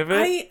the point of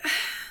it?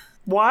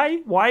 Why?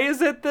 Why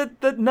is it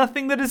that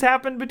nothing that has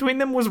happened between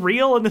them was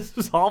real and this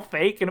was all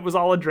fake and it was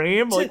all a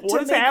dream? Like,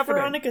 what is to make happening?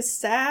 Veronica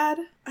sad?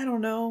 I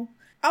don't know.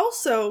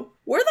 Also,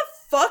 where the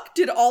fuck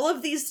did all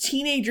of these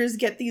teenagers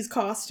get these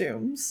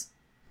costumes?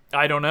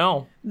 I don't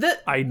know. The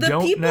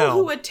people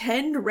who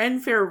attend Ren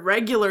Fair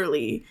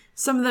regularly,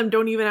 some of them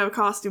don't even have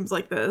costumes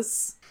like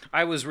this.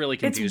 I was really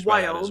confused It's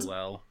by that wild. as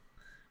well.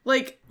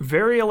 Like,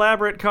 Very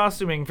elaborate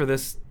costuming for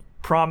this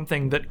prom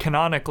thing that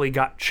canonically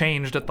got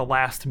changed at the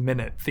last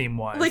minute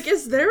theme-wise. like,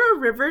 is there a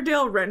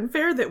Riverdale Ren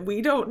Fair that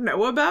we don't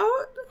know about?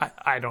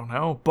 I don't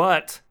know,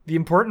 but the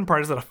important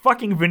part is that a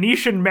fucking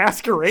Venetian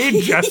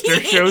masquerade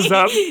jester shows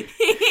up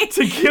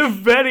to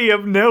give Betty a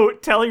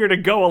note telling her to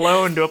go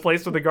alone to a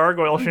place where the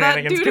gargoyle That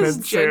shenanigans dude can is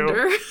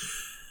ensue.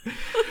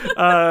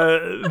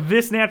 gender.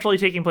 This naturally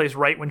taking place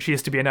right when she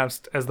is to be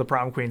announced as the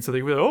prom queen, so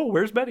they go, oh,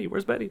 where's Betty?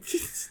 Where's Betty?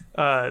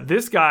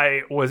 This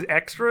guy was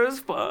extra as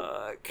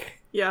fuck.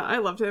 Yeah, I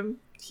loved him.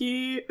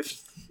 He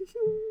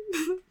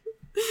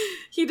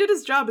did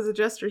his job as a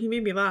jester. He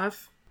made me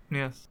laugh.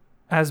 Yes.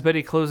 As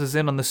Betty closes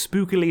in on the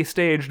spookily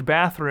staged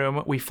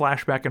bathroom, we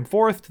flash back and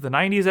forth to the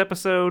 90s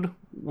episode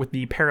with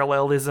the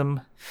parallelism,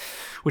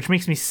 which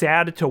makes me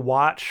sad to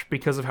watch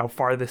because of how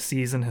far this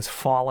season has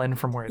fallen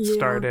from where it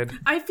started.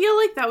 I feel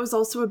like that was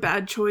also a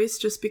bad choice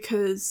just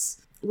because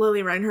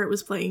Lily Reinhart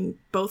was playing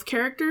both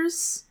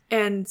characters.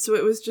 And so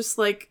it was just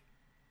like,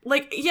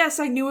 yes,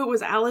 I knew it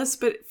was Alice,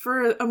 but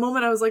for a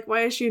moment I was like,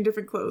 why is she in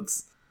different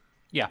clothes?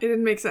 Yeah. It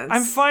didn't make sense.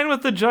 I'm fine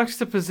with the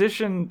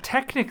juxtaposition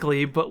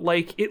technically, but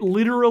like it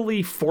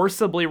literally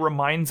forcibly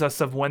reminds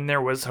us of when there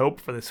was hope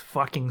for this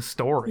fucking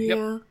story.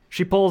 Yeah.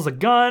 She pulls a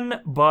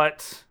gun,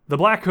 but the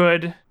Black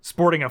Hood,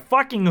 sporting a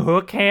fucking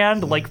hook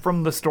hand, like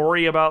from the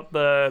story about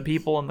the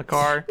people in the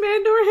car,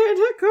 Mandor hand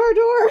hook car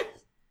door.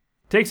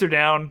 takes her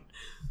down.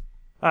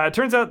 It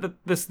turns out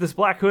that this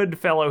Black Hood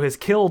fellow has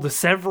killed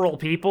several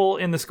people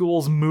in the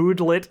school's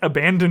mood-lit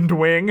abandoned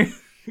wing.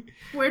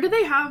 Where do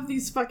they have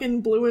these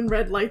fucking blue and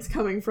red lights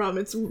coming from?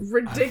 It's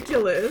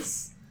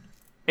ridiculous.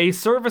 A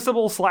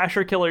serviceable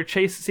slasher killer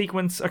chase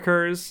sequence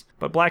occurs,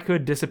 but Black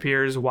Hood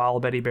disappears while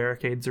Betty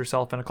barricades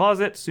herself in a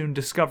closet, soon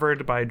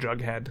discovered by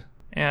Jughead.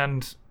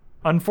 And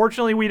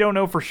unfortunately, we don't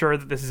know for sure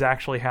that this is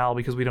actually Hal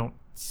because we don't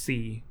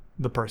see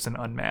the person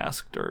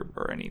unmasked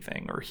or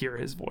anything, or hear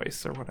his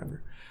voice or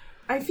whatever.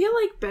 I feel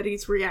like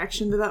Betty's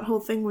reaction to that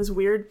whole thing was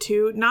weird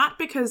too. Not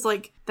because,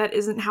 like, that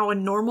isn't how a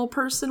normal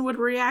person would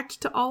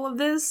react to all of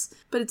this,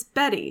 but it's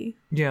Betty.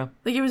 Yeah.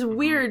 Like, it was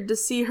weird to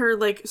see her,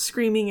 like,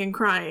 screaming and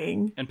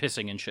crying. And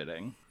pissing and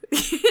shitting.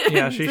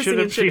 Yeah, she should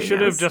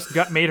have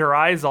just made her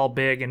eyes all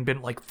big and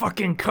been like,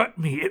 "Fucking cut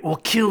me! It will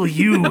kill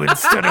you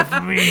instead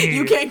of me."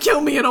 You can't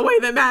kill me in a way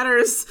that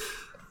matters.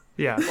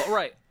 Yeah. Well,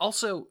 right.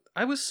 Also,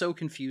 I was so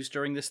confused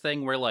during this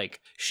thing where,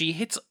 like,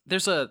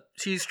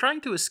 she's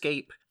trying to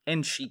escape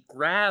and she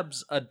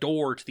grabs a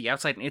door to the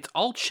outside and it's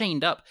all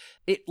chained up.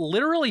 It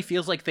literally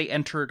feels like they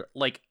entered,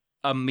 like,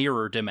 a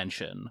mirror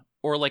dimension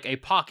or, like, a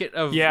pocket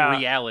of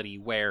reality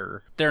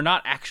where they're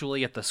not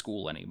actually at the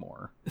school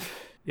anymore.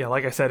 Yeah,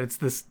 like I said, it's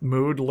this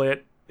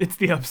mood-lit, it's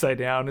the Upside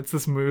Down, it's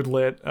this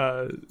mood-lit,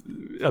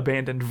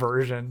 abandoned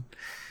version.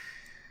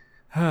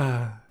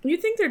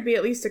 You'd think there'd be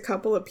at least a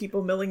couple of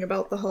people milling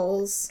about the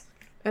halls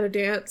at a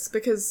dance,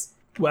 because...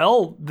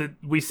 Well,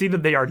 we see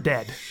that they are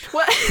dead.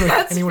 What?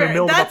 That's Anyone who fair.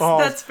 milled about the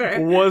halls That's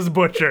fair. was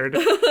butchered.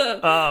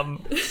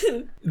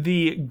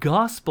 The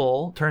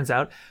gospel, turns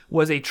out,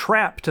 was a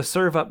trap to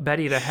serve up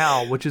Betty to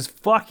Hal, which is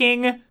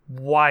fucking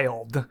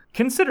wild.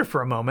 Consider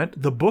for a moment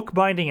the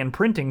bookbinding and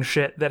printing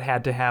shit that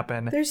had to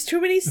happen. There's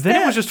too many steps.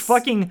 Then it was just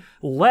fucking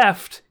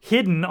left,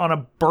 hidden on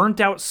a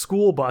burnt-out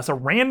school bus, a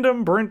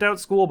random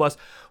burnt-out school bus,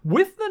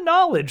 with the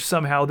knowledge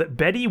somehow that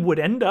Betty would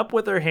end up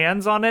with her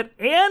hands on it,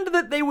 and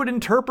that they would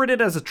interpret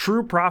it as a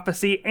true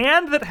prophecy,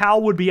 and that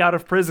Hal would be out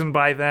of prison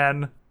by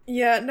then.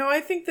 Yeah, no,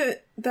 I think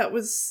that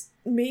was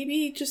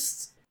maybe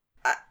just...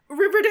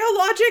 Riverdale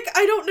logic?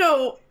 I don't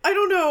know.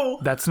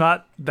 That's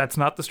not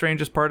the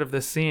strangest part of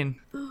this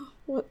scene.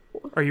 What?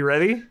 Are you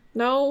ready?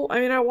 No, I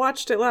mean, I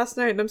watched it last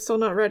night and I'm still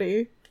not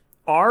ready.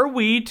 Are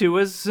we to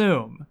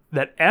assume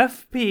that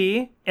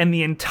FP and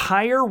the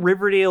entire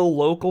Riverdale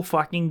local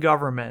fucking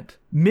government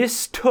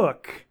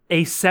mistook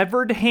a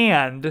severed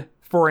hand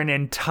for an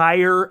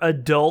entire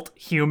adult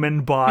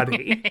human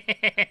body?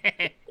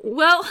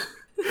 Well...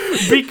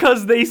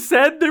 Because they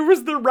said there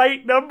was the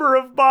right number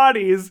of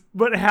bodies,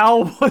 but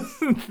Hal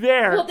wasn't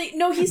there. Well,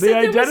 he said they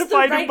there identified was the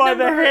right him by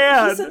number, the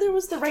hand. He said there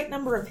was the right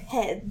number of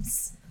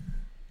heads.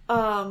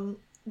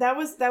 That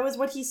was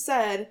what he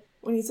said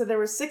when he said there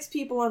were 6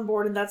 people on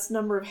board, and that's the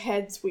number of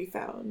heads we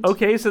found.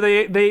 Okay, so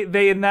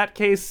they in that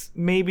case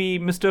maybe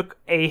mistook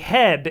a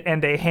head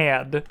and a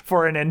hand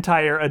for an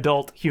entire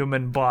adult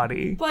human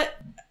body. But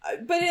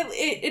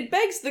it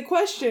begs the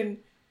question: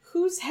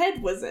 whose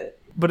head was it?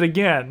 But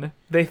again,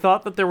 they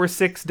thought that there were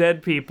 6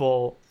 dead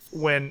people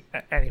when...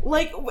 Anyway.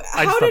 Like,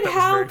 I how just did thought that was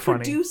Hal very funny.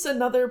 produce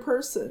another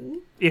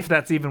person? If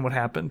that's even what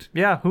happened.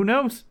 Yeah, who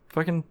knows?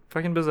 Fucking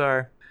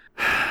bizarre.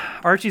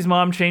 Archie's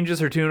mom changes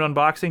her tune on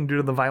boxing due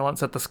to the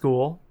violence at the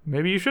school.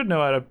 Maybe you should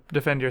know how to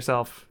defend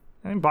yourself.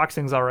 I mean,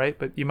 boxing's alright,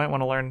 but you might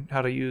want to learn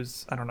how to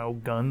use, I don't know,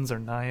 guns or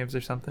knives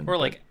or something. Or,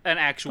 like, an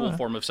actual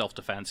form of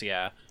self-defense,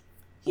 yeah.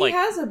 He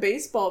has a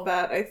baseball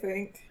bat, I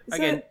think.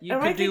 Am I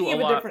thinking of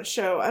a different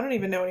show? I don't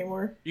even know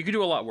anymore. You could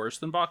do a lot worse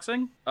than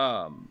boxing.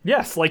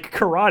 Yes, like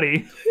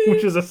karate,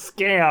 which is a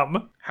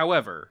scam.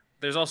 However,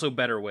 there's also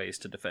better ways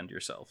to defend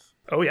yourself.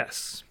 Oh,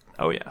 yes.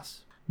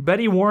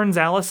 Betty warns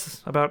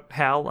Alice about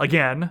Hal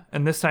again,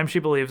 and this time she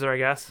believes her, I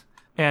guess.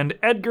 And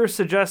Edgar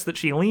suggests that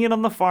she lean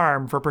on the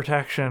farm for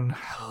protection.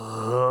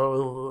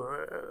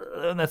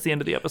 And that's the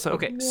end of the episode.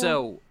 Okay,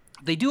 so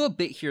they do a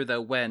bit here, though,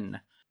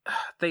 when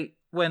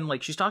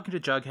like she's talking to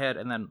Jughead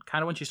and then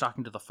kind of when she's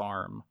talking to the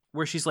farm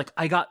where she's like,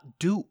 I got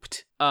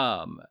duped.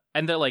 And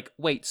they're like,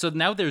 wait, so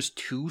now there's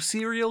 2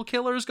 serial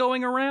killers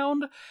going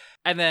around?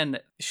 And then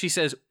she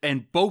says,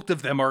 and both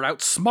of them are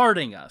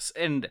outsmarting us.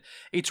 And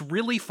it's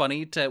really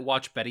funny to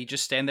watch Betty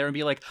just stand there and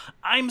be like,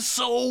 I'm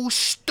so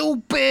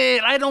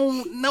stupid. I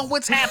don't know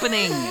what's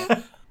happening.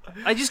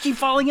 I just keep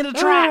falling into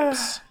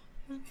traps.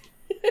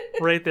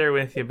 Right there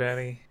with you,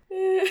 Betty.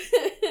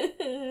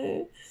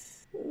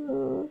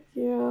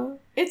 Yeah.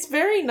 It's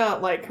very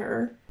not like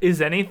her.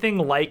 Is anything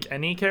like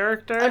any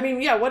character? I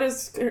mean, yeah, what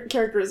is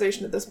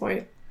characterization at this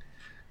point?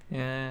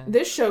 Yeah.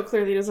 This show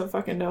clearly doesn't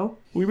fucking know.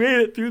 We made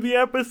it through the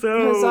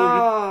episode.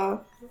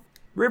 Huzzah!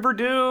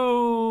 Riverdale.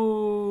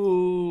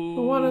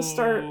 I want to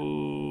start.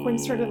 Quinn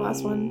started the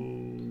last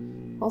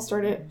one. I'll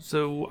start it.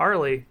 So,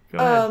 Arlie, go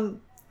ahead.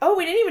 Oh,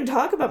 we didn't even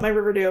talk about my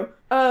Riverdale.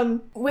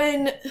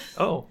 When...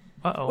 Oh.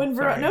 Uh-oh.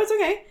 No, it's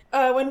okay.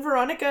 When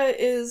Veronica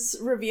is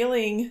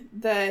revealing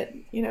that,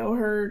 you know,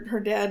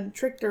 her dad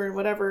tricked her and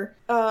whatever,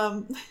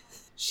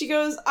 she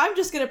goes, I'm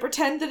just going to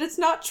pretend that it's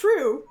not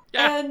true.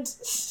 Yeah. And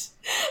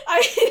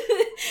I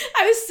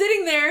was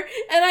sitting there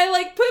and I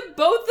like put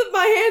both of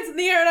my hands in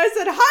the air and I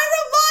said, Hiram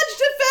Lodge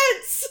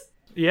defense!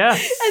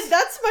 Yes. And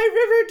that's my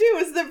Riverdale,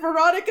 is that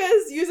Veronica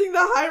is using the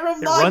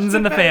Hiram Lodge defense. It runs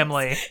in the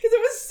family. Because it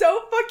was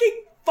so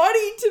fucking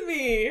funny to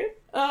me.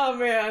 Oh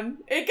man,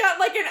 it got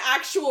like an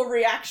actual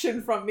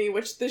reaction from me,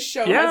 which this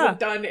show hasn't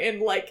done in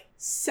like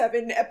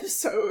 7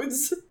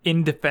 episodes.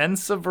 In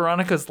defense of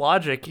Veronica's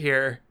logic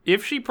here,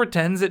 if she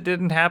pretends it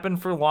didn't happen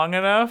for long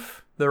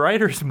enough, the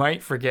writers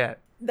might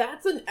forget.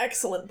 That's an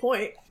excellent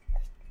point.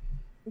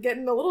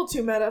 Getting a little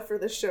too meta for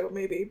this show,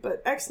 maybe,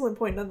 but excellent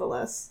point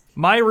nonetheless.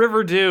 My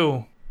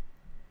Riverdale.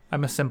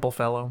 I'm a simple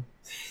fellow.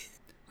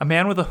 A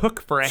man with a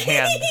hook for a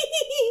hand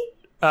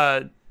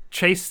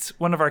chased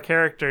one of our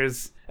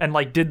characters and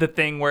like did the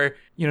thing where,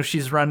 you know,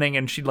 she's running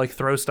and she'd like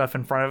throw stuff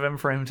in front of him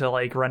for him to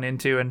like run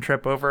into and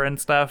trip over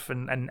and stuff,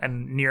 and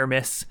near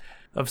miss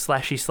of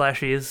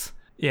slashies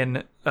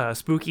in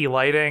spooky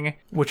lighting,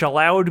 which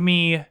allowed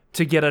me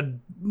to get a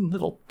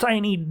little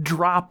tiny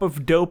drop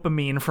of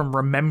dopamine from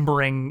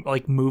remembering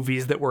like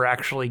movies that were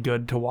actually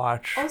good to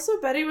watch.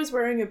 Also, Betty was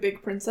wearing a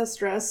big princess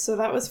dress, so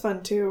that was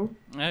fun too.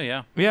 Oh,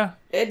 yeah. Yeah.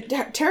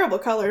 Terrible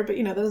color, but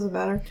you know, that doesn't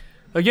matter.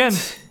 Again,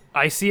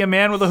 I see a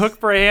man with a hook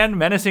for a hand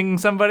menacing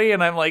somebody,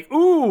 and I'm like,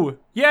 ooh,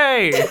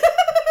 yay!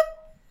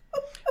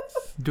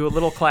 Do a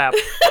little clap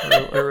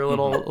or a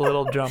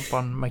little jump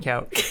on my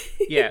couch.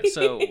 Yeah,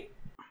 so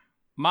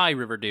my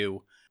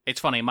Riverdew,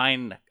 it's funny,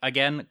 mine,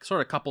 again,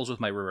 sort of couples with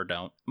my River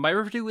Don't. My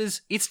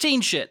Riverdew it's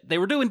teen shit. They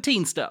were doing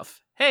teen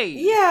stuff. Hey!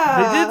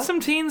 Yeah! They did some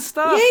teen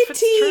stuff. Yay, It's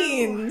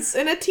teens!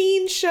 And a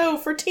teen show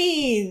for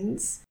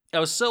teens! I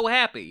was so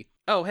happy.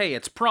 Oh, hey,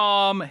 it's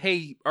prom.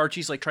 Hey,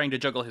 Archie's like trying to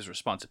juggle his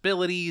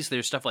responsibilities.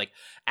 There's stuff like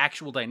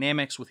actual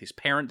dynamics with his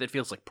parent that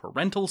feels like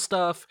parental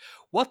stuff.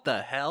 What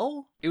the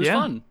hell? It was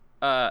fun.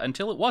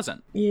 Until it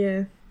wasn't.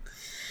 Yeah.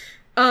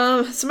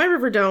 So my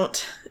River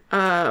Don't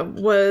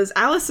was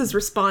Alice's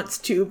response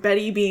to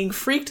Betty being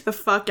freaked the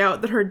fuck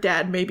out that her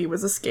dad maybe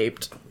was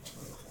escaped.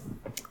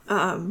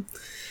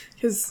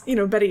 Because, you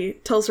know, Betty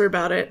tells her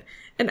about it.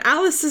 And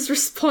Alice's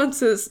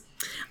response is,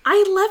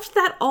 I left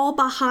that all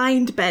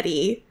behind,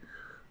 Betty.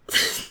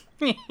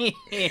 And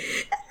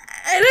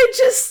I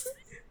just...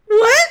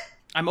 What?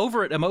 I'm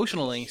over it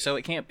emotionally, so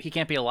he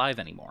can't be alive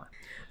anymore.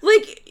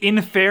 Like,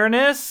 In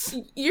fairness,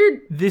 you're...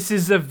 this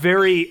is a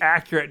very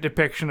accurate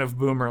depiction of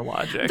boomer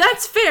logic.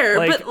 That's fair,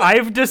 like, but...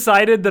 I've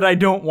decided that I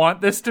don't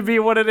want this to be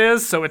what it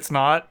is, so it's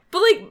not.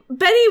 But, like,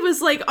 Betty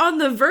was, like, on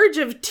the verge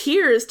of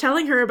tears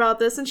telling her about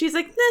this, and she's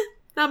like, nah,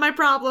 not my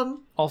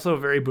problem. Also a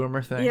very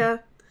boomer thing. Yeah.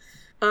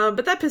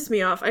 But that pissed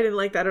me off. I didn't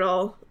like that at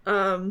all.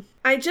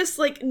 I just,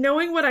 like,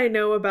 knowing what I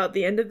know about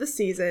the end of the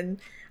season,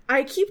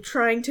 I keep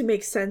trying to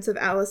make sense of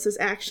Alice's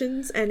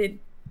actions, and it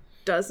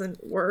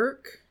doesn't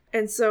work.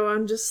 And so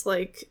I'm just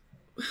like,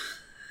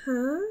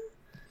 huh?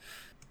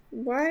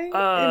 Why?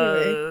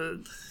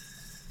 Anyway.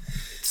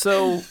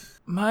 So,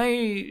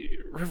 my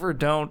River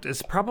Don't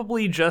is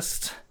probably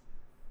just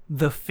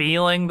the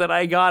feeling that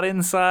I got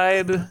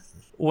inside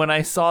when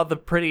I saw the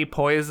Pretty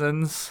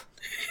Poisons,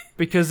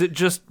 because it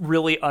just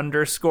really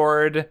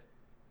underscored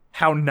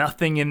how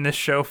nothing in this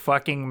show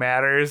fucking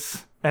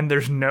matters, and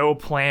there's no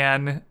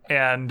plan,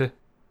 and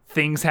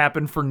things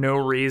happen for no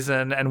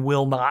reason and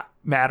will not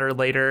matter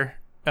later.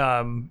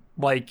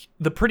 Like,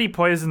 the Pretty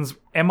Poisons,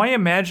 am I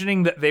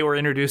imagining that they were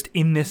introduced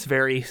in this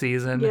very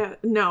season? Yeah,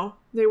 no,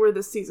 they were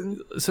this season.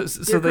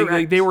 So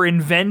they were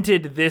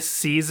invented this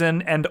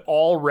season, and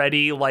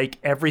already, like,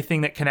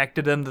 everything that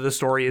connected them to the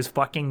story is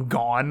fucking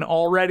gone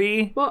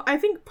already. Well, I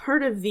think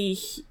part of the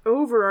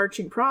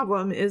overarching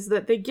problem is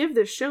that they give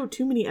this show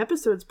too many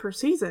episodes per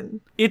season.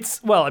 It's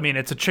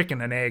a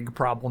chicken and egg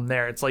problem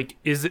there. It's like,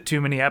 is it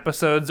too many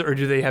episodes, or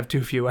do they have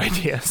too few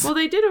ideas? Well,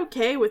 they did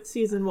okay with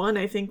season 1,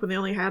 I think, when they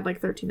only had like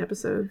 13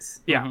 episodes.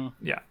 Yeah.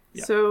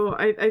 So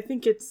I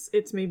think it's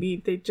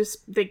maybe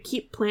they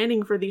keep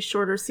planning for these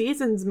shorter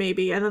seasons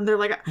maybe, and then they're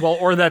like, well,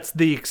 or that's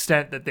the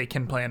extent that they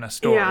can plan a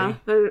story. yeah,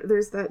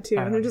 there's that too,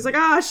 and they're just like,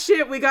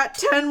 shit, we got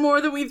 10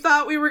 more than we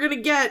thought we were gonna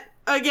get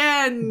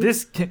again.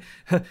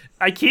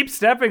 I keep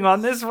stepping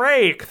on this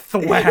rake.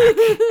 Thwack.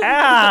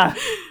 Yeah.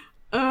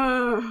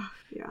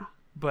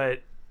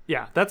 But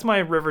yeah, that's my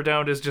River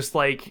Don't, is just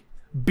like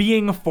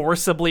being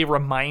forcibly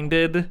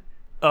reminded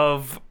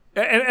of,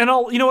 and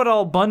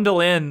I'll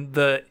bundle in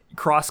the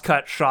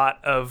cross-cut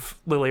shot of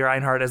Lily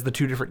Reinhardt as the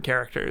two different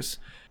characters.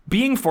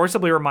 Being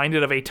forcibly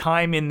reminded of a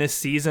time in this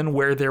season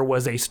where there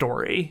was a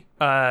story,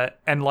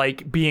 and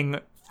like being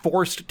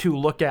forced to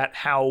look at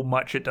how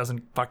much it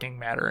doesn't fucking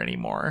matter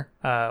anymore,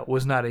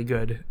 was not a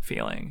good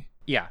feeling.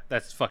 Yeah,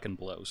 that's fucking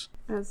blows.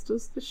 As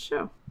does the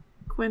show.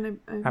 Quinn,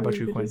 how about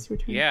you, Quinn?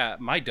 Yeah,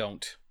 my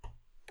don't.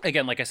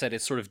 Again, like I said,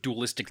 it's sort of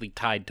dualistically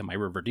tied to my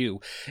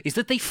Riverdew, is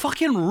that they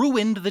fucking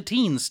ruined the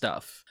teen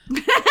stuff.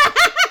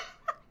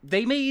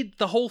 They made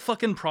the whole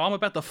fucking prom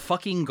about the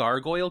fucking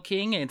Gargoyle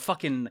King and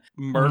fucking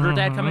Murder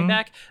Dad coming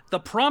back. The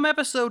prom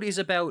episode is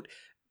about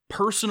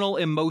personal,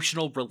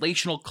 emotional,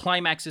 relational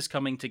climaxes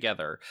coming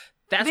together.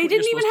 That's they what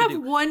you're didn't even supposed have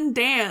to do. one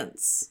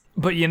dance.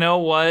 But you know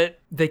what?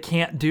 They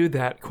can't do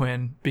that,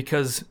 Quinn,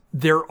 because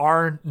there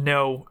are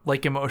no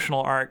like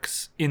emotional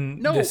arcs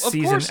in this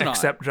season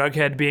except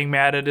Jughead being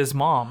mad at his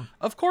mom.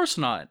 Of course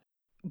not.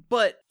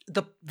 But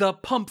the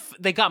pump,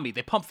 they got me.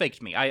 They pump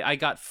faked me. I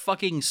got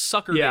fucking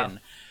suckered in.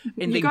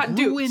 And they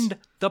ruined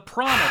the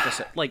prom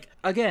episode. Like,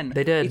 again,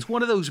 they did. It's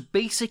one of those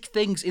basic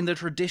things in the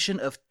tradition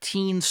of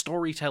teen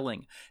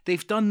storytelling.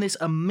 They've done this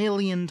a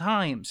million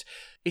times.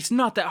 It's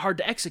not that hard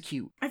to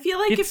execute. I feel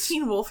like if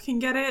Teen Wolf can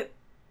get it,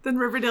 then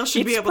Riverdale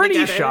should be able to get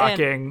it. It's pretty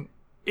shocking.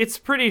 It's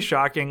pretty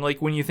shocking,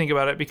 like, when you think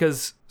about it,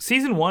 because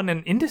season 1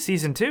 and into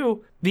season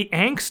 2, the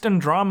angst and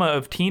drama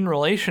of teen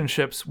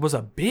relationships was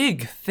a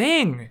big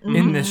thing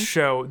in this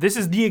show. This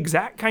is the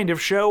exact kind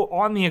of show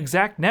on the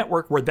exact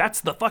network where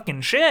that's the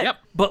fucking shit. Yep.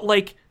 But,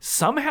 like,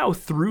 somehow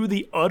through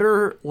the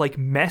utter, like,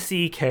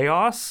 messy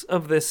chaos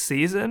of this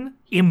season,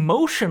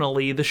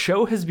 emotionally, the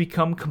show has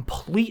become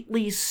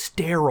completely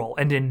sterile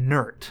and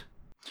inert.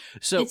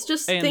 So It's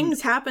just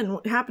things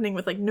happening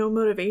with like no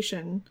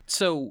motivation.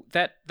 So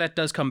that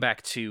does come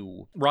back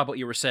to, Rob, what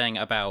you were saying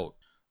about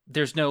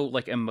there's no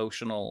like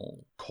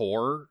emotional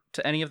core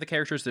to any of the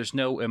characters. There's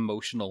no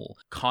emotional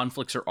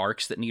conflicts or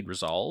arcs that need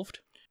resolved.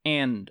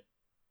 And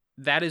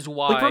that is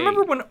why... Like,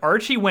 remember when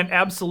Archie went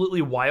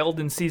absolutely wild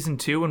in season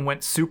 2 and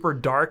went super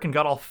dark and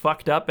got all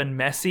fucked up and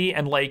messy,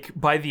 and, like,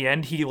 by the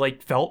end he,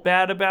 like, felt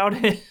bad about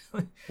it?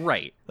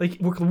 Right. Like,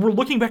 we're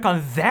looking back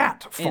on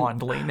that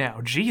fondly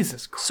now.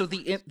 Jesus Christ. So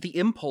the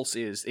impulse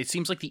is, it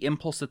seems like the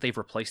impulse that they've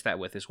replaced that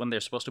with is when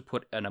they're supposed to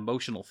put an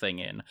emotional thing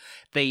in,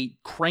 they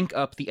crank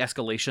up the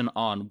escalation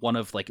on one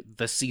of, like,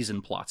 the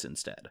season plots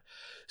instead.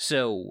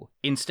 So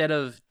instead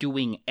of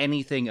doing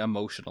anything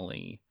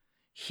emotionally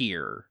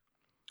here,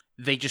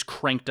 they just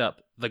cranked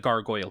up the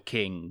Gargoyle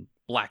King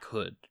Black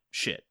Hood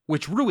shit,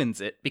 which ruins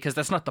it because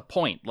that's not the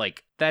point.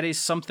 Like, that is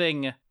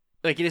something,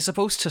 like, it is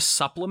supposed to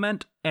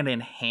supplement and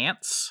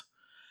enhance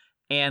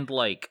and,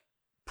 like,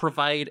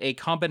 provide a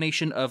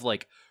combination of,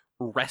 like,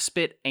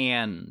 respite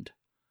and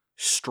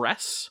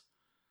stress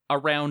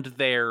around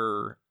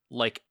their,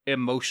 like,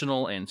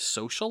 emotional and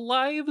social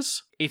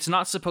lives. It's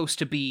not supposed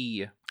to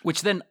be,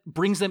 which then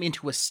brings them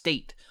into a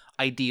state,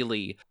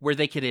 ideally, where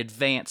they could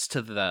advance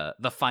to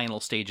the final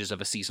stages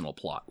of a seasonal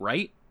plot,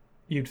 right?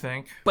 You'd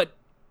think. But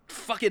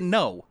fucking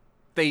no.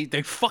 They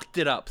fucked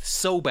it up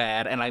so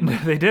bad, and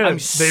They did. I'm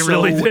They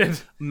really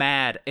did.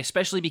 mad,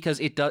 especially because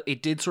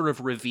it did sort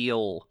of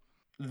reveal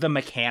the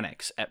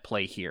mechanics at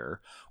play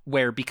here,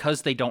 where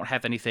because they don't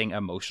have anything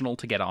emotional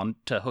to get on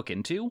to hook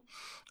into,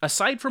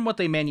 aside from what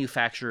they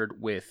manufactured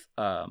with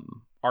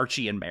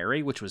Archie and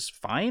Mary, which was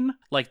fine.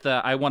 Like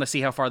I want to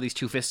see how far these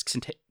two fists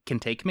can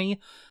take me.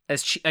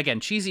 As again,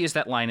 cheesy as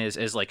that line is,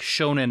 as like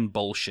shonen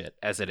bullshit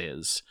as it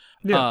is.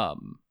 Yeah.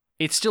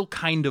 It still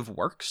kind of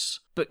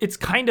works, but it's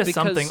kind of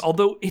something,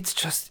 although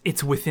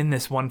it's within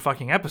this one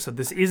fucking episode.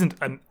 This isn't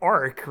an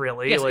arc,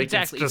 really. Yes, like,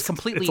 exactly. It's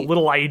completely... It's a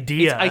little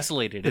idea. It's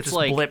isolated. It It's just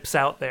like... blips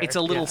out there. It's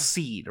a little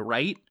seed,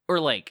 right? Or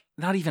like,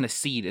 not even a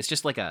seed. It's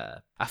just like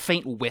a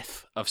faint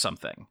whiff of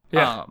something.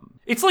 Yeah.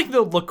 It's like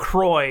the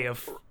LaCroix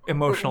of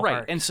emotional right.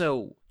 arc. And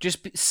so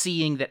just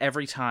seeing that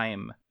every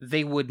time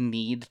they would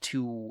need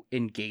to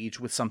engage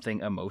with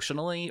something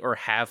emotionally or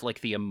have like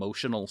the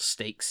emotional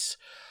stakes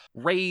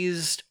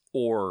raised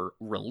or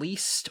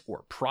released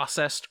or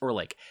processed or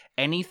like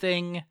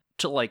anything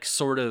to like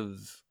sort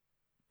of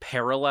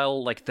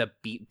parallel like the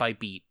beat by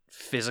beat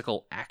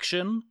physical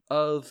action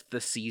of the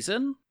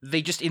season,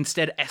 they just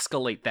instead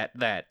escalate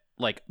that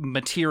like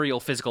material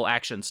physical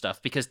action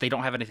stuff because they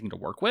don't have anything to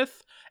work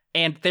with,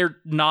 and they're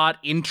not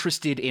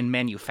interested in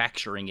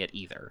manufacturing it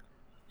either.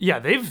 Yeah,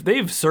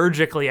 they've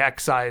surgically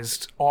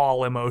excised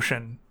all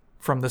emotion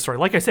from the story.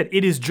 Like I said,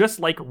 it is just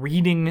like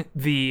reading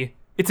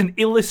it's an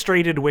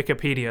illustrated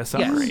Wikipedia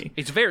summary. Yes,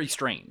 it's very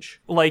strange.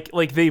 Like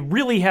they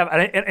really have,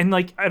 and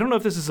like, I don't know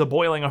if this is a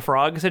boiling a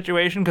frog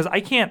situation, because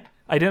I can't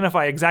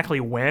identify exactly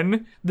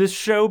when this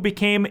show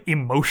became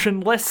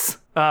emotionless.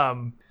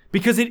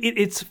 Because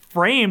it's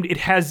framed, it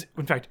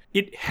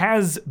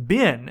has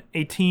been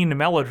a teen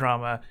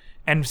melodrama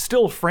and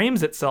still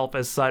frames itself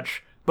as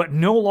such, but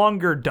no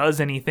longer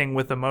does anything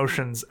with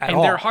emotions at all.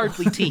 And they're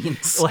hardly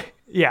teens.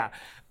 Yeah.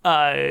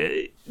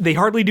 They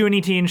hardly do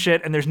any teen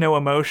shit, and there's no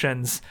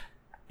emotions.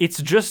 It's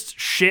just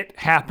shit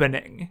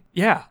happening.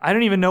 Yeah, I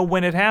don't even know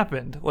when it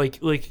happened. Like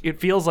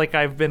it feels like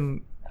I've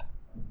been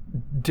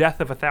death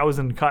of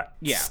 1,000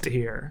 cuts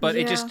here. But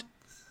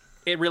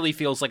it really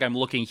feels like I'm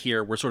looking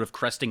here, we're sort of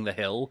cresting the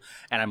hill,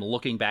 and I'm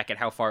looking back at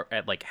how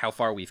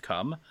far we've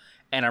come,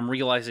 and I'm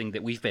realizing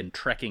that we've been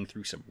trekking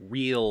through some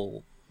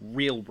real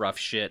rough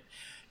shit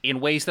in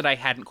ways that I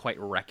hadn't quite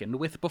reckoned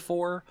with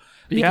before,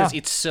 because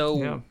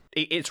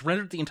it's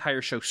rendered the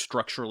entire show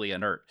structurally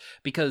inert,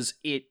 because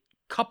it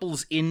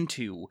couples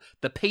into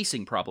the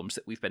pacing problems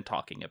that we've been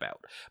talking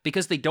about,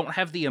 because they don't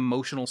have the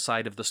emotional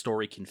side of the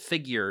story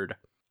configured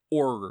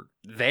or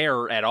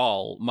there at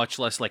all, much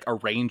less like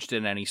arranged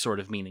in any sort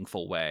of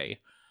meaningful way.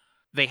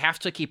 They have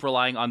to keep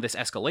relying on this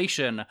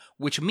escalation,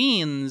 which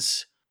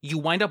means you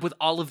wind up with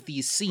all of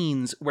these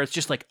scenes where it's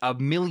just like a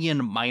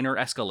million minor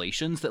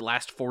escalations that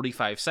last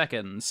 45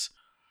 seconds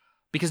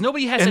because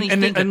nobody has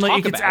anything to talk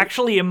about. It's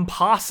actually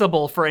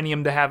impossible for any of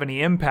them to have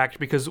any impact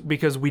because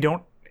we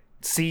don't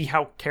see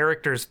how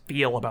characters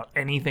feel about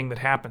anything that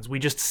happens. We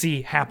just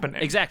see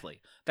happening. Exactly.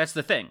 That's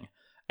the thing.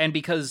 And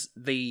because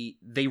they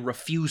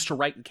refuse to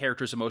write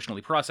characters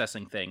emotionally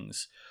processing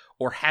things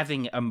or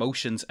having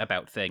emotions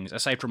about things,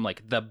 aside from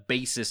like the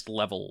basest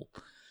level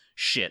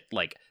shit,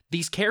 like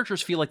these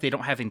characters feel like they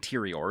don't have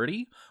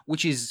interiority,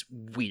 which is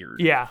weird.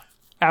 Yeah.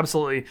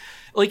 Absolutely.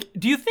 Like,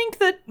 do you think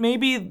that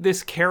maybe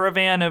this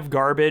caravan of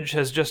garbage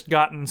has just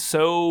gotten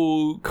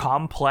so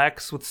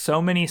complex with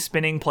so many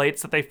spinning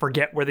plates that they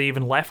forget where they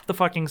even left the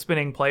fucking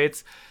spinning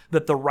plates,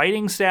 that the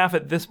writing staff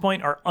at this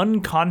point are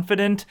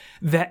unconfident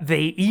that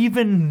they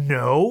even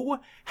know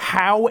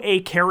how a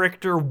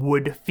character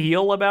would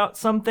feel about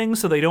something,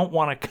 so they don't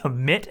want to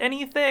commit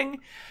anything?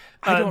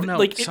 I don't know.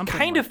 Like, it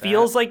kind of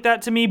feels like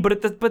that to me, but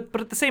at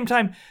the same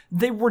time,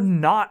 they were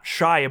not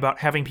shy about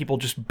having people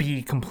just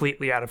be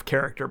completely out of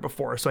character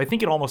before. So I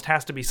think it almost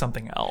has to be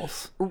something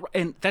else.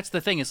 And that's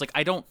the thing, is like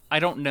I don't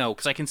know,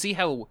 because I can see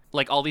how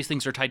like all these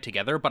things are tied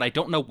together, but I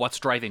don't know what's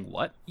driving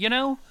what. You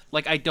know,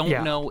 like I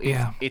don't know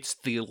if it's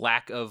the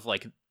lack of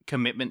like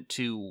commitment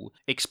to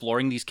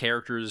exploring these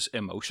characters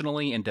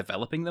emotionally and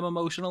developing them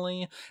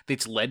emotionally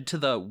that's led to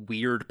the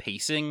weird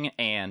pacing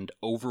and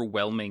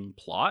overwhelming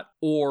plot,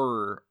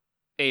 or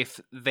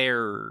if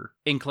their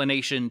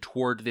inclination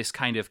toward this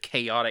kind of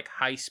chaotic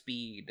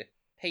high-speed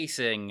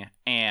pacing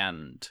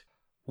and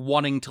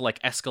wanting to like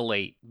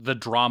escalate the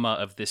drama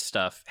of this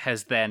stuff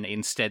has then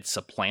instead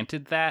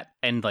supplanted that,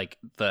 and like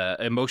the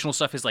emotional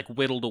stuff is like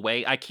whittled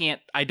away. I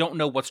don't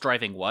know what's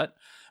driving what,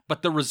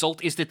 but the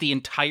result is that the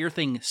entire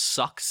thing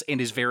sucks and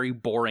is very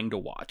boring to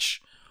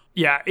watch.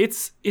 Yeah,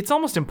 it's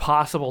almost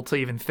impossible to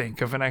even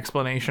think of an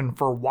explanation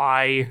for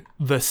why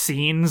the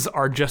scenes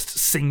are just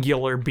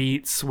singular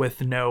beats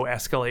with no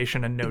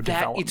escalation and no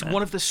development. It's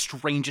one of the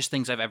strangest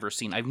things I've ever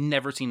seen. I've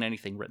never seen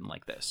anything written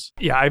like this.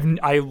 Yeah,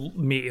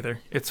 me either.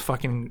 It's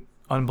fucking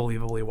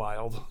unbelievably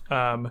wild.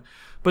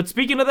 But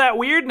speaking of that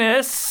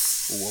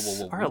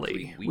weirdness,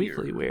 Harley,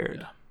 Weekly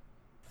Weird.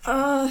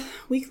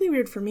 Weekly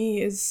Weird for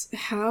me is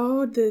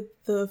how did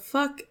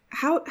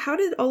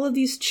all of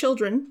these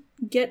children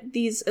get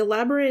these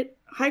elaborate,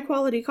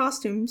 high-quality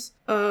costumes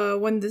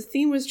when the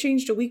theme was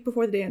changed a week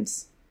before the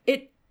dance?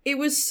 It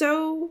was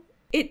so...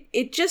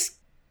 It just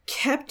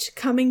kept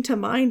coming to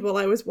mind while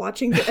I was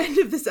watching the end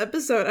of this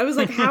episode. I was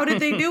like, how did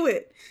they do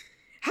it?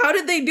 How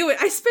did they do it?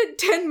 I spent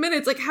 10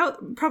 minutes,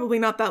 probably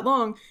not that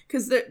long,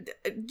 because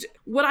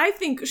what I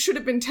think should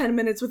have been 10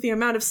 minutes with the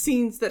amount of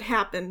scenes that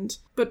happened,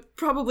 but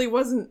probably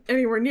wasn't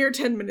anywhere near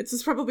 10 minutes.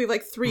 It's probably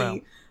like 3. No.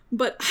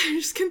 But I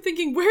just kept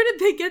thinking, where did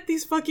they get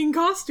these fucking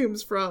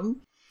costumes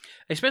from?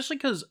 Especially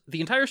because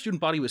the entire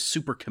student body was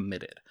super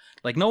committed.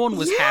 Like, no one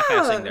was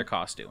half-assing their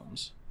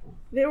costumes.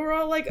 They were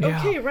all like,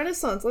 okay,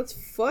 Renaissance, let's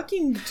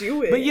fucking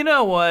do it. But you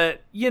know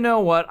what?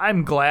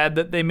 I'm glad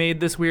that they made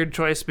this weird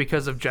choice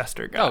because of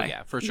Jester Guy. Oh,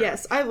 yeah, for sure.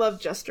 Yes, I love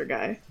Jester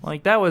Guy.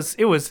 Like,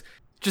 it was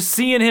just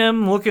seeing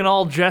him looking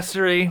all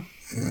jestery.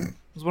 It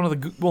was one of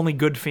the only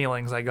good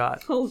feelings I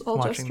got all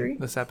watching jestery.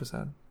 This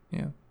episode.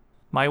 Yeah.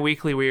 My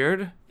Weekly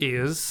Weird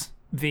is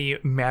the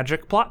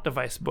Magic Plot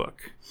Device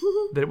book.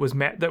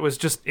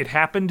 It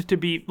happened to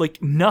be,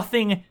 like,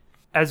 nothing,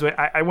 as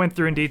I went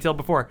through in detail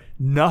before,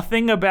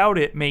 nothing about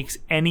it makes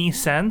any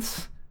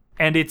sense,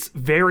 and it's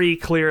very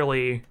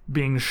clearly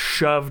being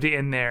shoved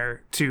in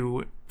there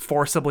to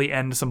forcibly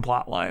end some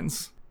plot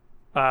lines.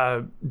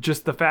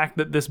 Just the fact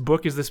that this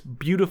book is this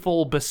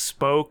beautiful,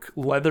 bespoke,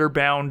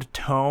 leather-bound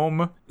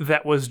tome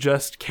that was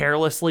just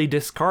carelessly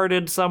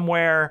discarded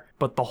somewhere,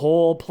 but the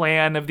whole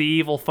plan of the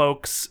evil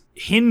folks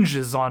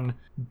hinges on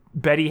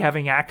Betty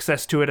having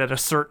access to it at a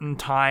certain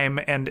time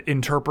and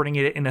interpreting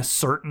it in a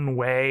certain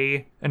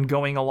way and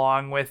going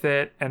along with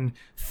it, and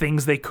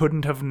things they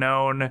couldn't have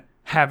known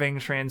having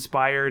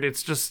transpired.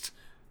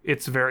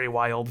 It's very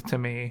wild to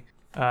me.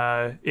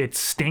 It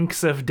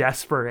stinks of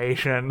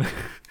desperation.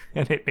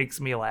 And it makes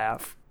me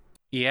laugh.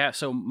 Yeah,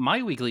 so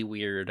my Weekly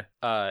Weird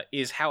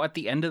is how at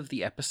the end of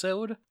the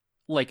episode,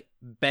 like,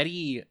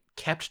 Betty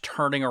kept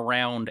turning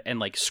around and,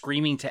 like,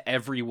 screaming to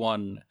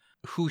everyone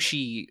who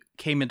she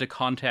came into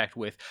contact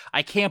with,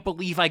 I can't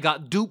believe I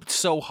got duped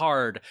so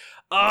hard.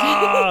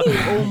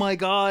 Oh my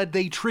god,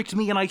 they tricked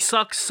me and I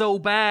suck so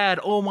bad.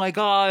 Oh my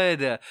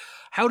god,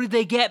 how did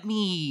they get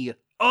me?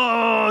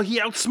 Oh, he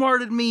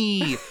outsmarted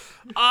me.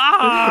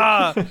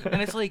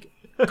 And it's like,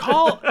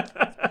 because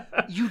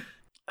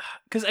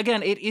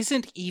again, it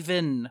isn't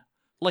even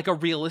like a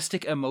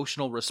realistic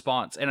emotional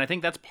response, and I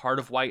think that's part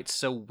of why it's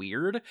so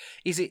weird.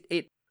 Is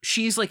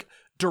she's like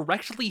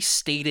directly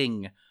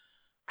stating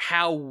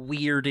how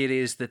weird it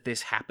is that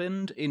this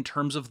happened in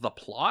terms of the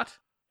plot,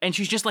 and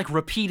she's just like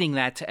repeating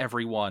that to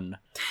everyone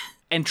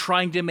and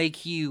trying to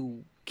make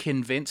you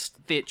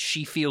convinced that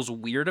she feels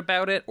weird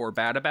about it or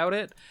bad about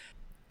it,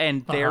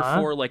 and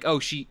therefore like,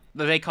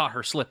 they caught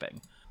her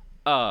slipping.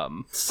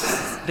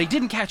 They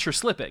didn't catch her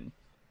slipping.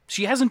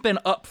 She hasn't been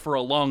up for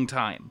a long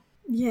time.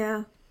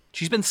 Yeah.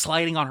 She's been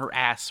sliding on her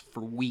ass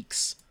for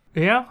weeks.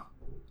 Yeah,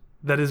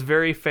 that is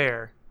very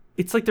fair.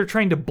 It's like they're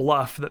trying to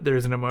bluff that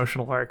there's an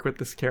emotional arc with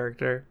this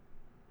character.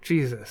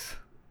 Jesus.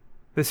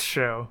 This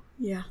show.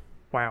 Yeah.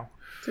 Wow.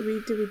 Did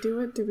we do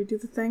it? Did we do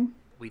the thing?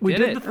 We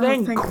did the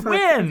thing.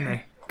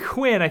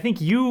 Quinn, I think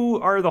you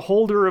are the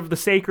holder of the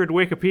sacred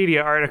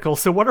Wikipedia article,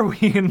 so what are we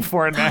in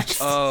for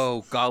next?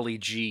 Oh, golly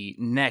gee.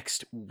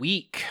 Next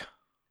week,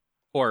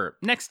 Or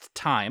next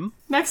time.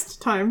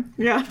 Next time.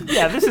 Yeah.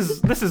 Yeah, this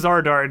is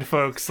Ardard,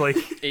 folks. Like,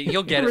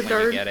 You'll get it when you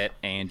Ardard. get it,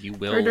 and you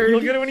will Ardard. you'll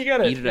get it when you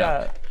get it. eat it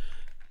up.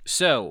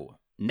 So,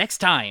 next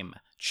time,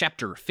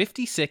 Chapter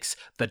 56,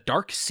 The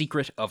Dark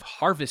Secret of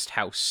Harvest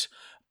House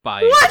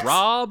by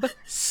Rob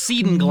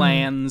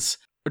Seedenglands.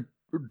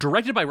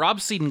 Directed by Rob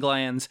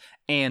Seedenglands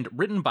and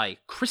written by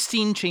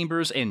Christine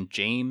Chambers and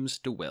James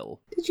DeWill.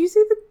 Did you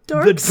see the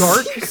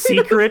dark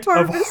Secret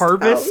of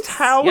Harvest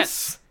House?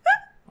 Yes.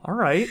 All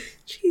right.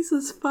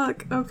 Jesus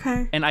fuck.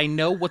 Okay. And I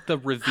know what the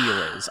reveal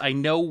is. I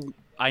know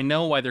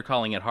why they're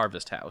calling it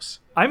Harvest House.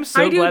 I'm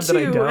so I do glad too,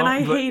 that I don't. and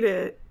I but hate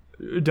it.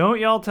 don't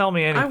y'all tell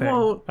me anything. I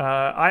won't.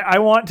 I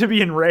want to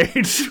be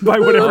enraged by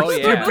whatever Oh,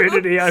 yeah.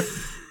 stupidity I.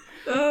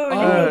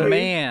 Oh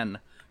man.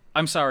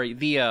 I'm sorry.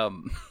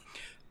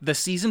 The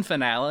season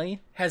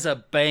finale has a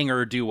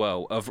banger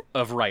duo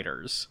of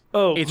writers.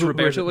 Oh, It's who is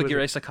Roberto it? Who is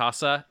Aguirre it?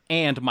 Sacasa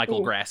and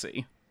Michael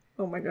Grassi.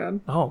 Oh my god.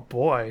 Oh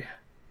boy.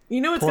 You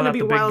know it's Pulling gonna out be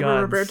the big wild when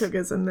guns. Roberto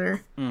gets in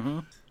there. Mm-hmm.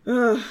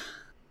 Ugh.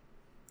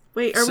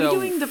 Wait, are we So-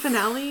 doing the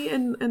finale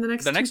in the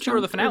next The next two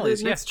are the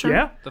finales, next yeah. chunk?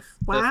 Yeah. The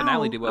Wow.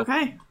 finale duo.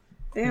 Okay.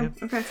 Damn.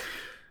 Okay.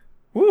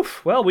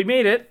 Woof. Well, we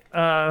made it.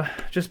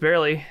 Just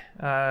barely.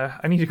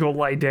 I need to go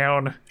lie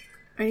down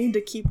I need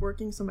to keep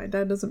working so my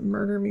dad doesn't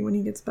murder me when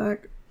he gets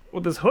back.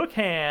 with this hook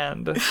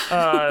hand.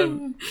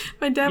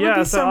 My dad yeah, would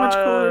be so, so much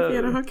cooler if he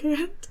had a hook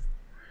hand.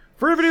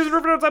 For reviews and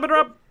reviews, I've been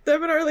Rob.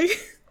 Devin Early.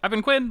 I've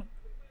been Quinn.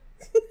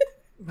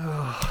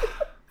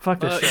 Fuck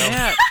this show.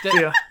 Yeah.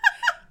 Yeah.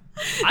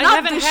 I Not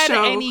haven't this had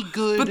show, any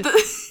good. But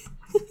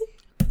the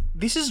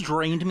This has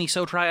drained me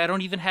so dry. I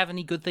don't even have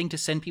any good thing to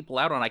send people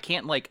out on. I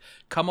can't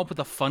come up with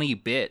a funny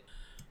bit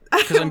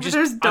because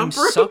There's I'm dump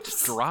sucked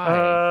ropes.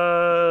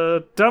 dry.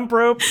 Dump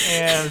rope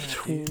and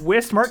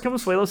twist Mark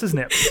Consuelos'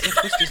 nips.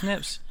 Twist his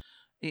nips.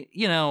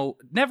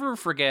 Never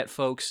forget,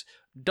 folks.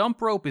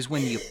 Dump rope is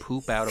when you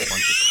poop out a bunch of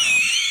cum.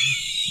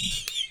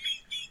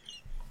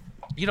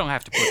 You don't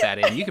have to put that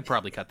in. You could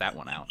probably cut that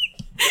one out.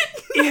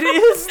 It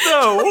is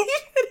though.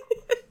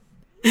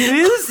 It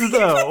is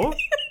though.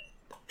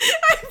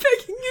 I'm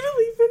begging you to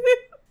leave it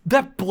in.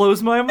 That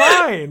blows my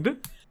mind.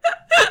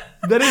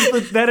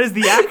 That is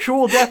the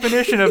actual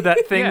definition of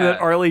that thing Yeah. that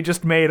Arlie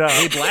just made up.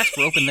 You blast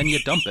rope and then you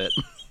dump it.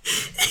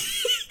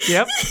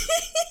 Yep.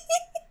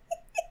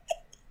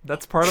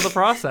 That's part of the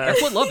process.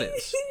 That's what love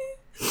is.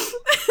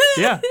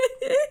 Yeah.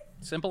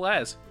 Simple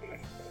as.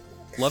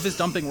 Love is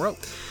dumping rope.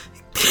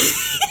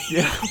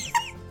 Yeah.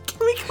 Can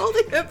we call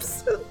the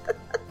episode that?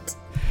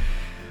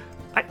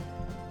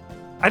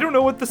 I don't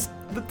know what the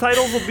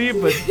titles will be,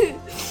 but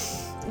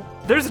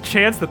there's a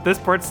chance that this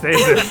part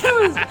stays in.